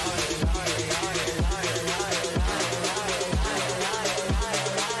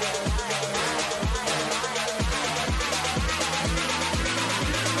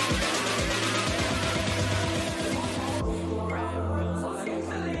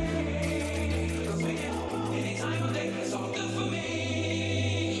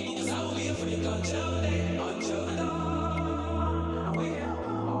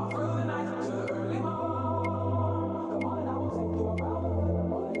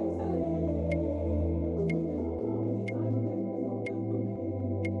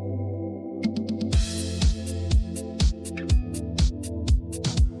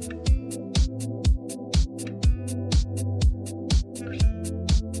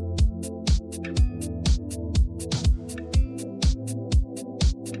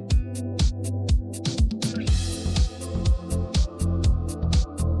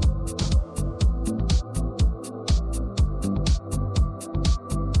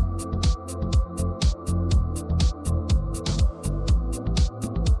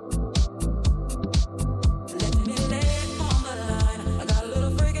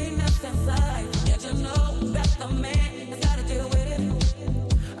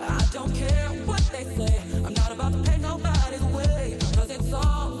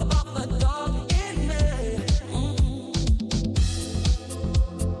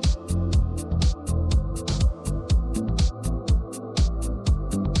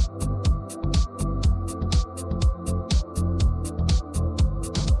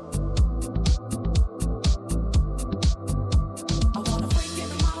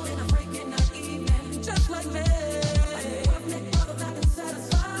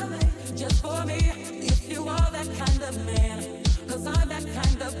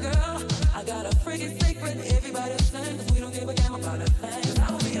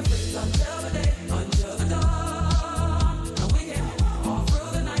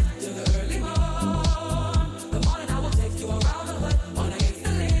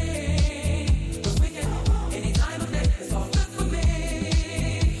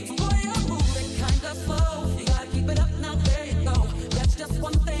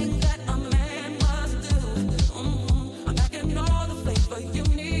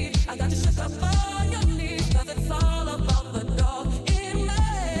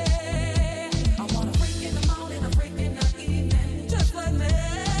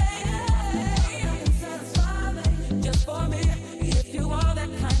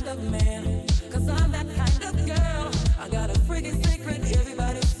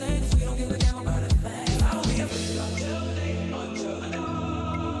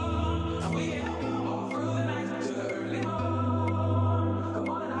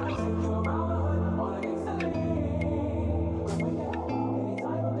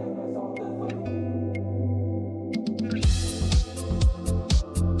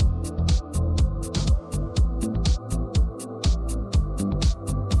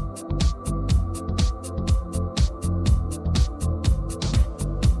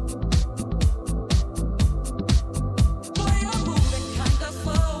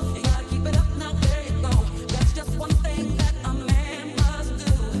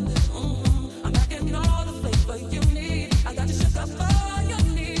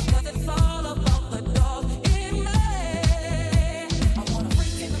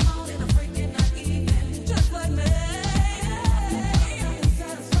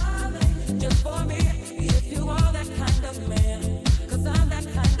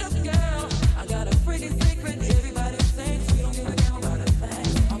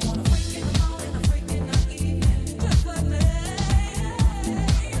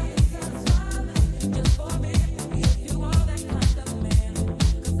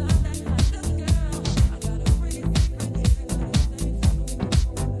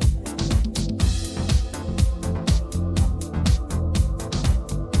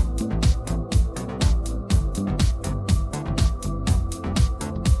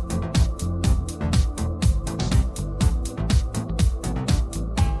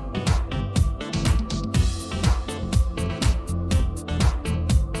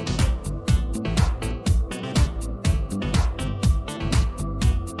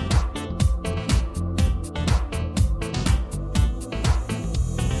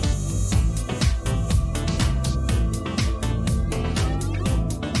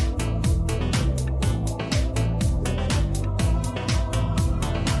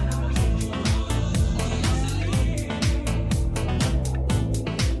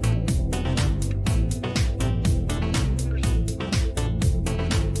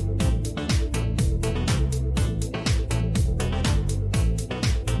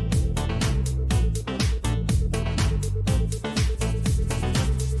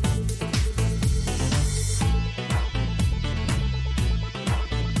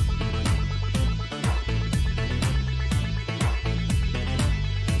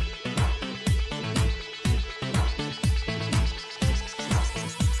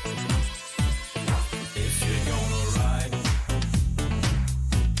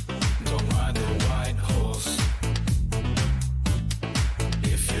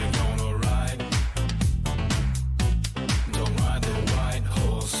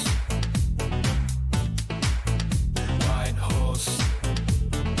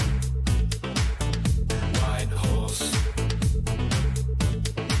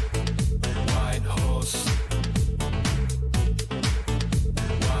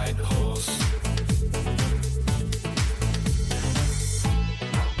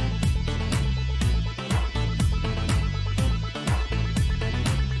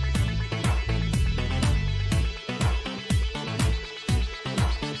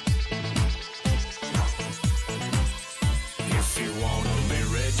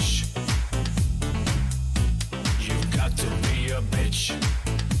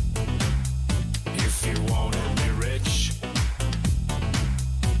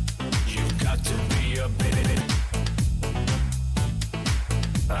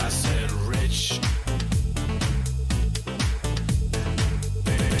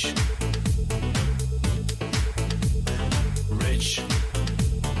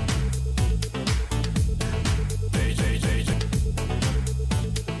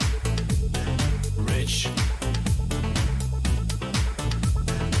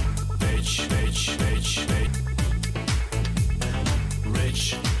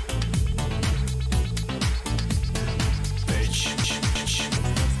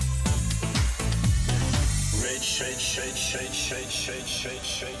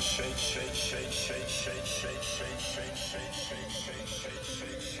 If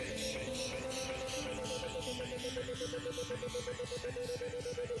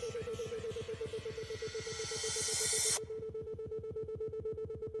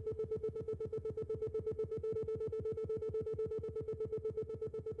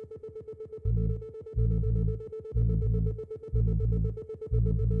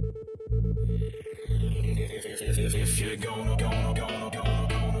you're gonna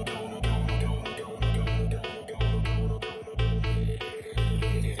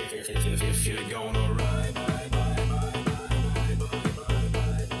if you're gonna ride,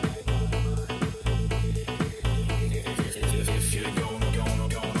 if you're gonna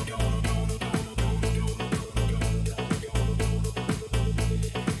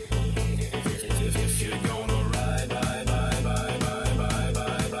if you're gonna ride,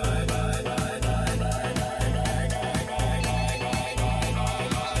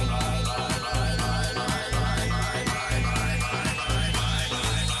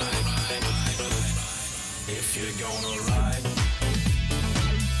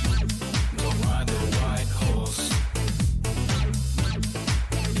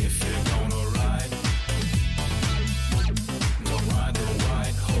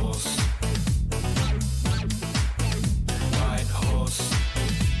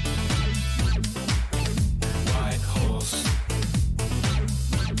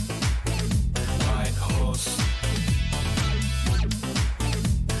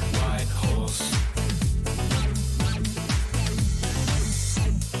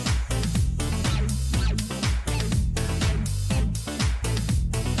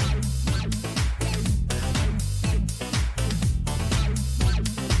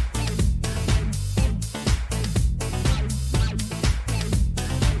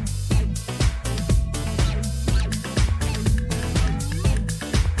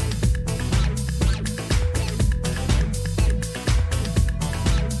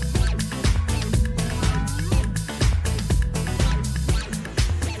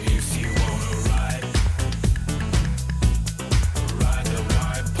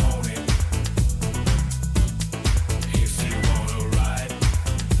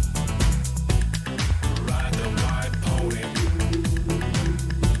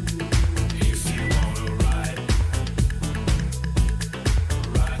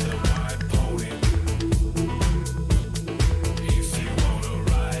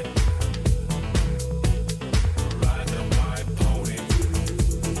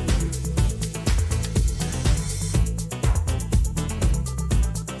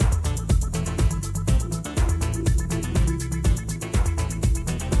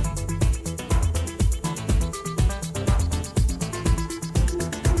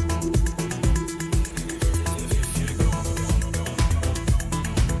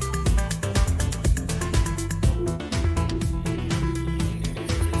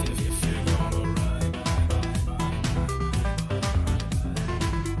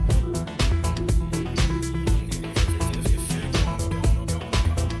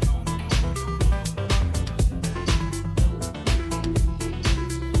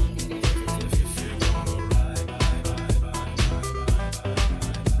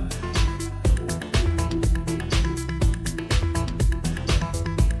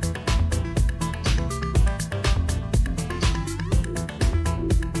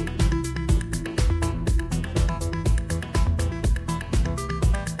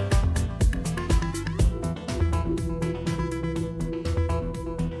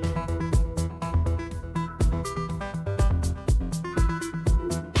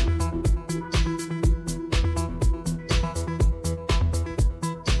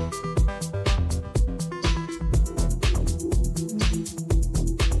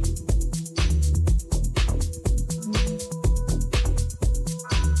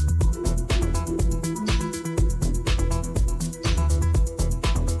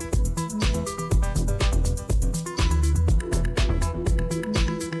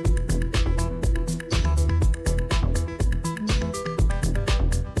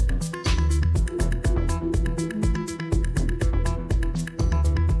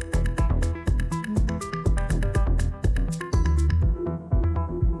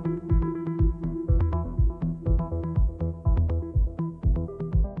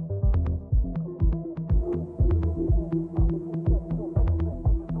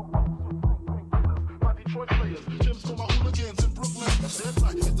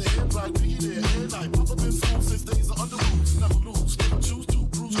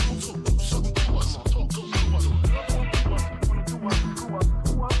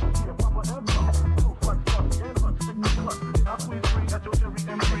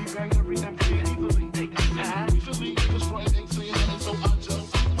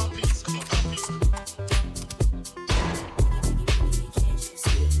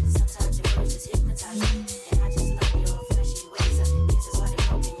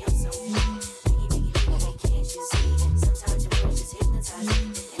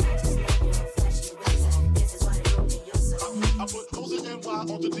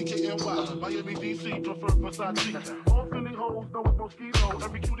 Gucci, prefer Versace. All Philly hoes know it's mosquito.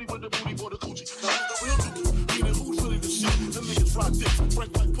 Every cutie with the booty for the coochie. Now who's the real dookie? Meaning who's really the shit? Them niggas rock dicks,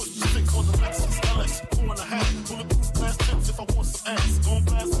 break like push sticks on the Lexus LX 4.5. Bulletproof glass tips if I want some ass. Gon'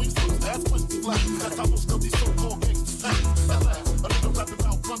 blast me first, ass pussy black. That's how most of these so-called gangsters act. At last, a nigga rapping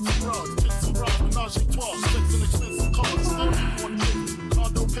about guns and drugs, tits and bras, menage a trois, sex and expensive cars. Still one dick,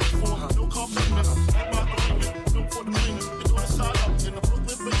 condo paid for, no car payment. At my agreement, no for the payment. They doing a side up in the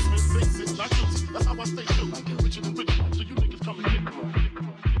Brooklyn basement, basic, not guilty. That's how I stay true. Richer than rich, so you niggas come and get me.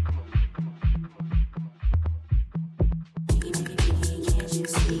 Can't you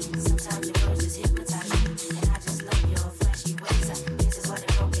see? Sometimes your words just hypnotize me, and I just love your flashy ways. This is what it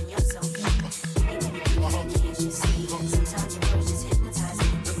broke in your soul. Can't you see? Sometimes your words just hypnotize me,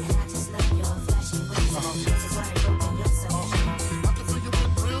 and I just love your flashy ways. This is what it broke in your soul. I can feel you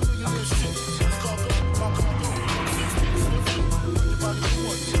with real millionaire shit. It's called go, my cargo. 16 swift, everybody you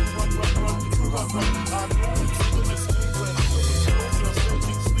want. Run, you run. I know you see the miss, ain't red. Girls still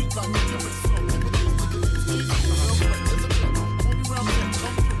keep sleep like me, you're in slow. Look at this, easy. Real quick, it's a bit. Hold me round here,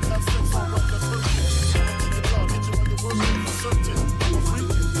 come through, have sex on right, that's first shit. Take your dog, hit you on your worst day for certain. I'm a freak,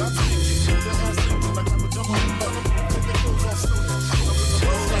 not sneaky. Their ass leaking like I'm a dumb on the bottom. Take their clothes off slowly.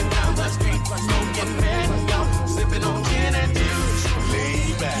 Rolling down the street, smoking man, yo, sipping on gin and juice.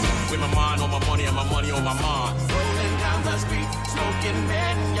 Laid back, with my mind on my money and my money on my mind. Rolling down the street, smoking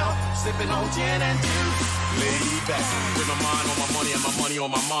man, yo, sipping on gin and juice. Laid back, with my mind on my money and my money on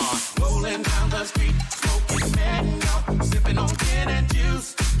my mind. Rolling down the street, smoking man, yo, sipping on gin and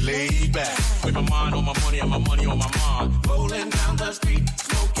juice. Laid back, with my mind on my money and my money on my mind. Rolling down the street,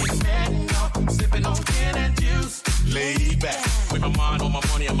 smoking man, yo, sipping on gin and juice. Laid back, with my mind on my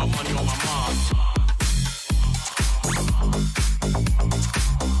money and my money on my mind.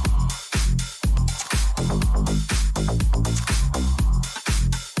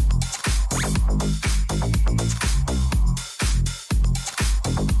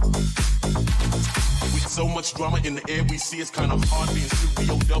 So much drama in the air, we see it's kind of hard being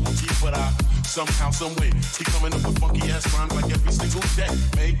studio double G, but I somehow, someway keep coming up with funky ass rhymes like every single day.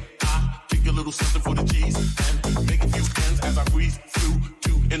 May I kick a little something for the G's and make a few ends as I breathe through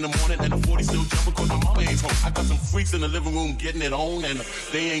 2 in the morning and the 40 still jumping cause my mama ain't home. I got some freaks in the living room getting it on and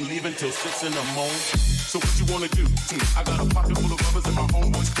they ain't leaving till 6 in the morning. So what you wanna do? I got a pocket full of rubbers and my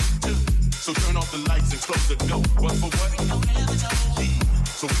homeboys too. So turn off the lights and close the door. What for what? Yeah.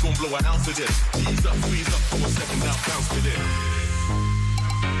 So we gon' blow an ounce of this. G's up, squeeze up for a second, now bounce to this.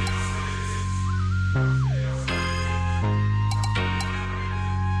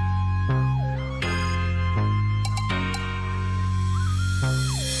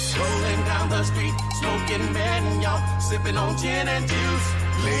 Rolling down the street, smoking man, yo, sipping on gin and juice.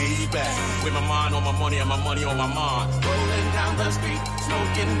 Laid back, with my mind on my money and my money on my mind. Rolling down the street,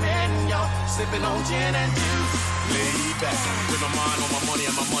 smoking man, yo, sipping on gin and juice. Laid back, with my mind on my money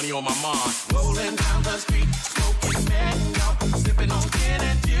and my money on my mind. Rolling down the street, smoking man, yo, sipping on gin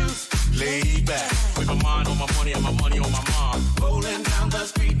and juice. Laid back, with my mind on my money and my money on my mind. Rolling down the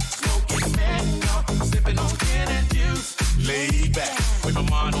street, smoking man, yo, sipping on gin and juice. Laid back, with my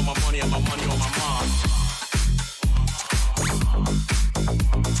mind on my money and my money on my mind.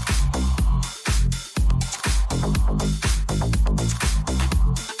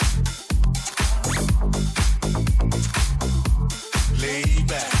 Laid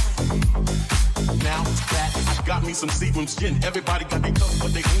back. Now that I got me some Seagram's gin, everybody got their cup,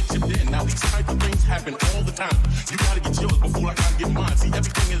 but they ain't chipped in. Now these type of things happen all the time. You gotta get yours before I gotta get mine. See,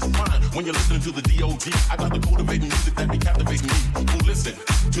 everything is fine when you're listening to the D.O.G. I got the cultivating music that be captivating me. Who listen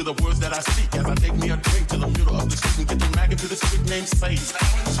to the words that I speak as I take me a drink to the middle of the street and get the mag into this chick named Sage.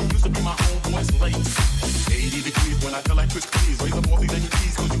 She used to be my homeboy's lady. 80 degrees when I feel like quick please. Raise up all these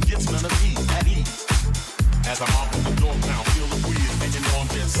NUTs cause you get none of these at ease. As I'm off the door now, feel the breeze, and you know I'm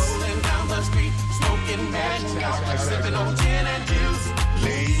just rolling down the street, smoking man, yo, sipping on gin and juice.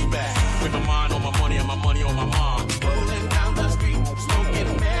 Laid back, with my mind on my money and my money on my mind. Rolling down the street,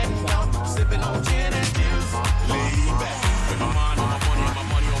 smoking man, yo, sipping on gin and juice. Laid back, with my mind on my money and my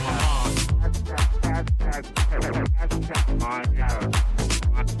money on my mind.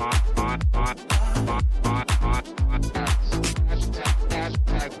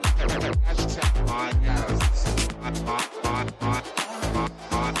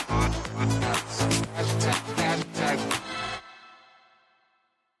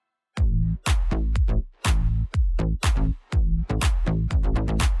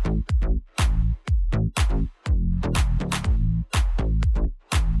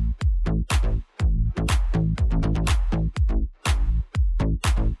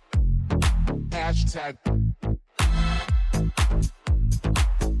 Hashtag.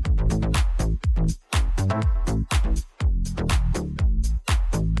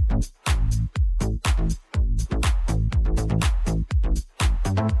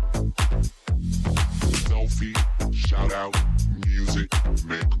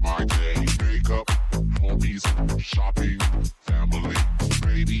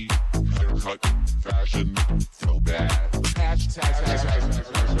 fashion, feel bad.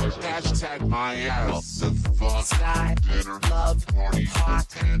 Hashtag my ass. The fuck, Sky, dinner, love, party,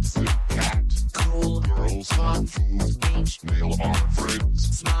 hot, handsome cat, cool, girls, fun, food, beach, nail art,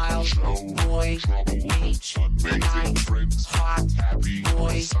 friends, smile, show, boy, trouble, beach, amazing night, friends, hot, happy,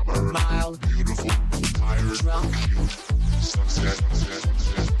 boy, summer, mild, beautiful, tired, drunk, cute, sunset.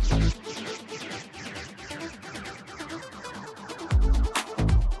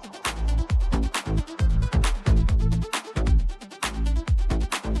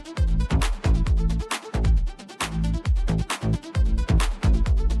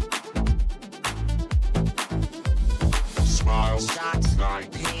 Smile, shots,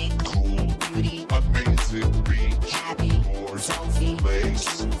 night, pink, cool, beauty, amazing beach, happy, board, selfie,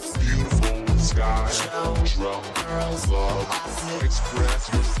 lakes, beautiful sky, show, drum, girls, love, opposite, express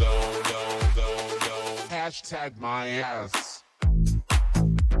your zone. Hashtag my ass.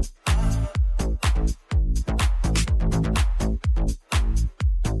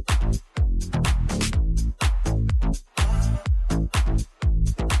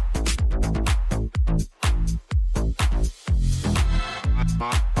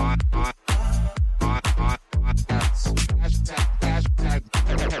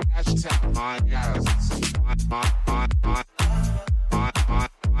 Hashtag my ass. Hashtag my ass.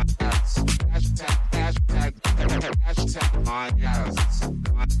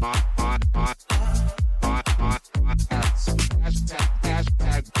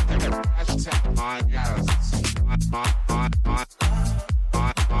 Hashtag my ass.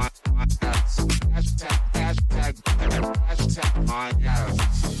 Hashtag my ass.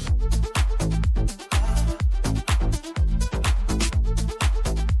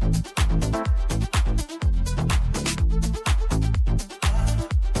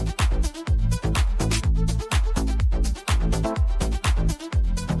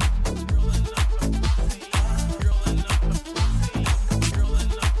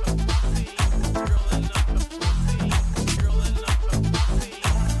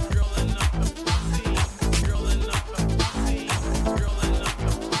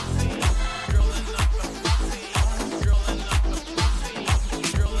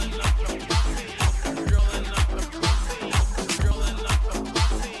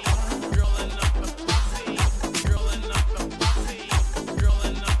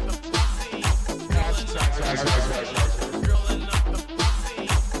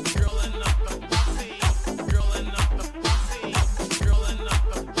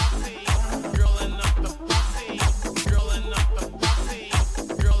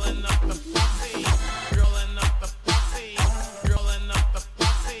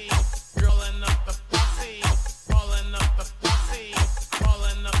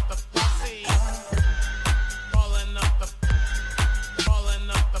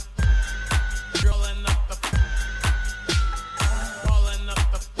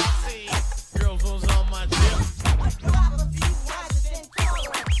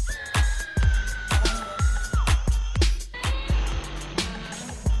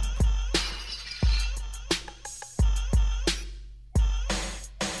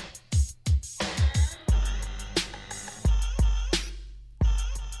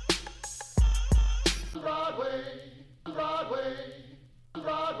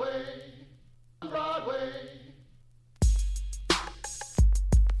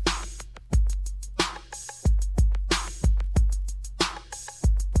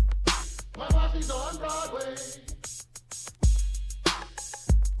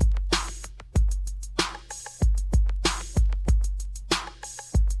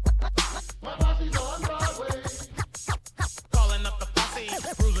 Calling up the posse,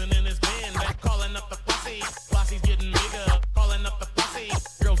 cruising in his van, back calling up the posse. Posse's getting bigger, calling up the posse.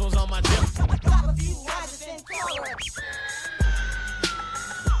 Girls was on my dip. Pop a few houses and color.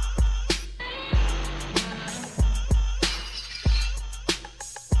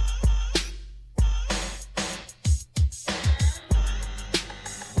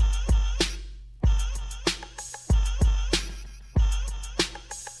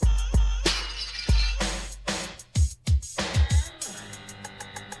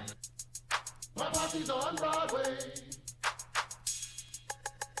 My posse's on Broadway.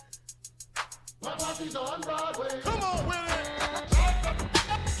 My posse's on Broadway. Come on with it.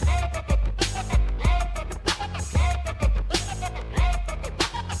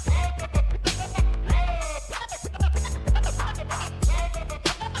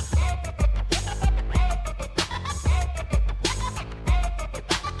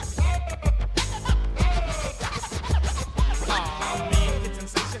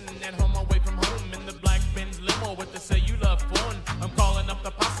 With the cellular phone, I'm calling up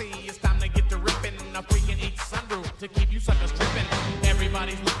the posse. It's time to get to ripping.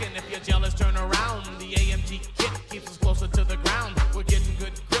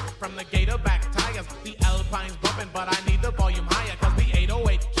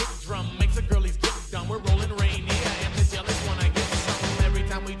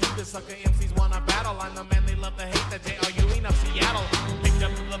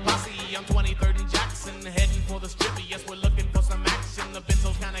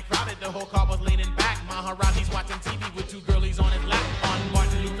 kinda crowded, the whole car was leaning back. Maharaji's watching TV with two girlies on his lap. On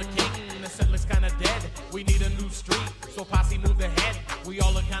Martin Luther King, the set looks kinda dead. We need a new street, so Posse moved ahead. We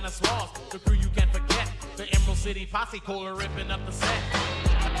all look kinda lost, the crew you can't forget. The Emerald City Posse, Kohler ripping up the set.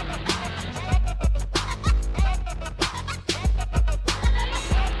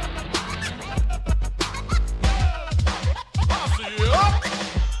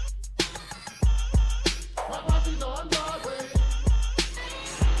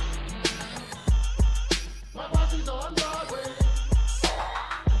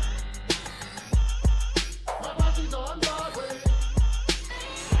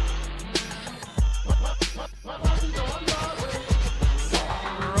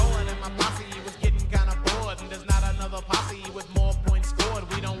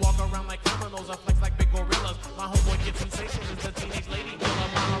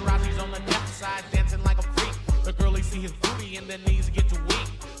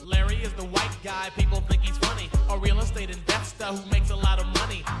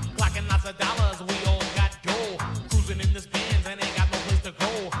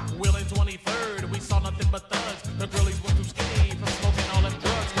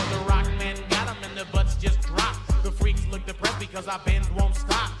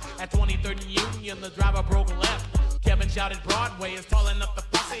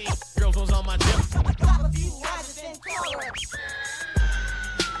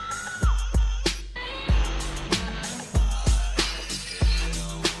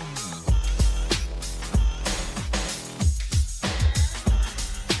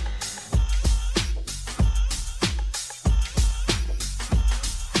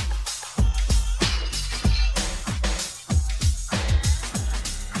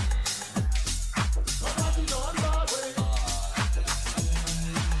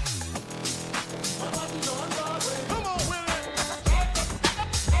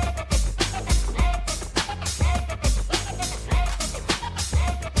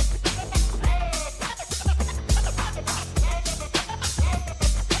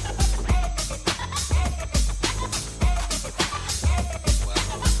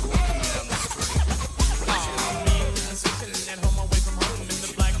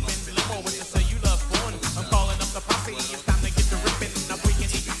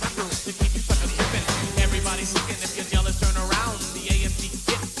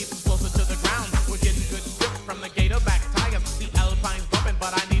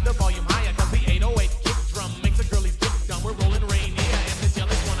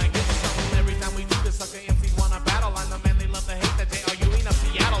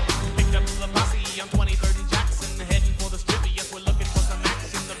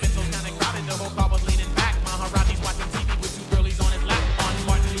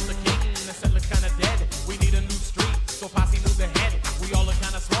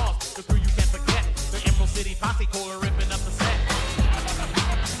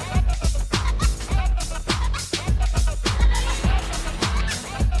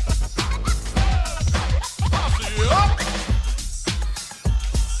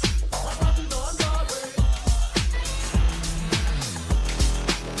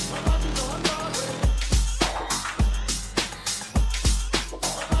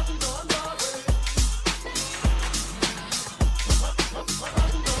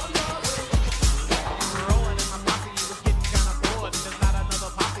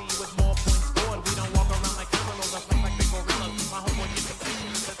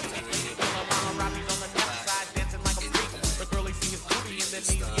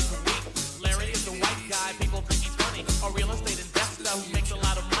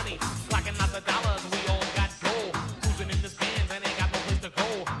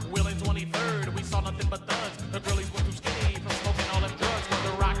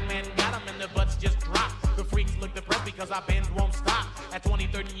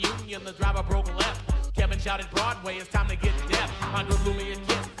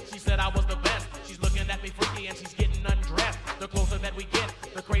 The closer that we get,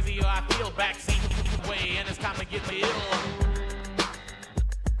 the crazier I feel. Backseat way, and it's time to get me ill.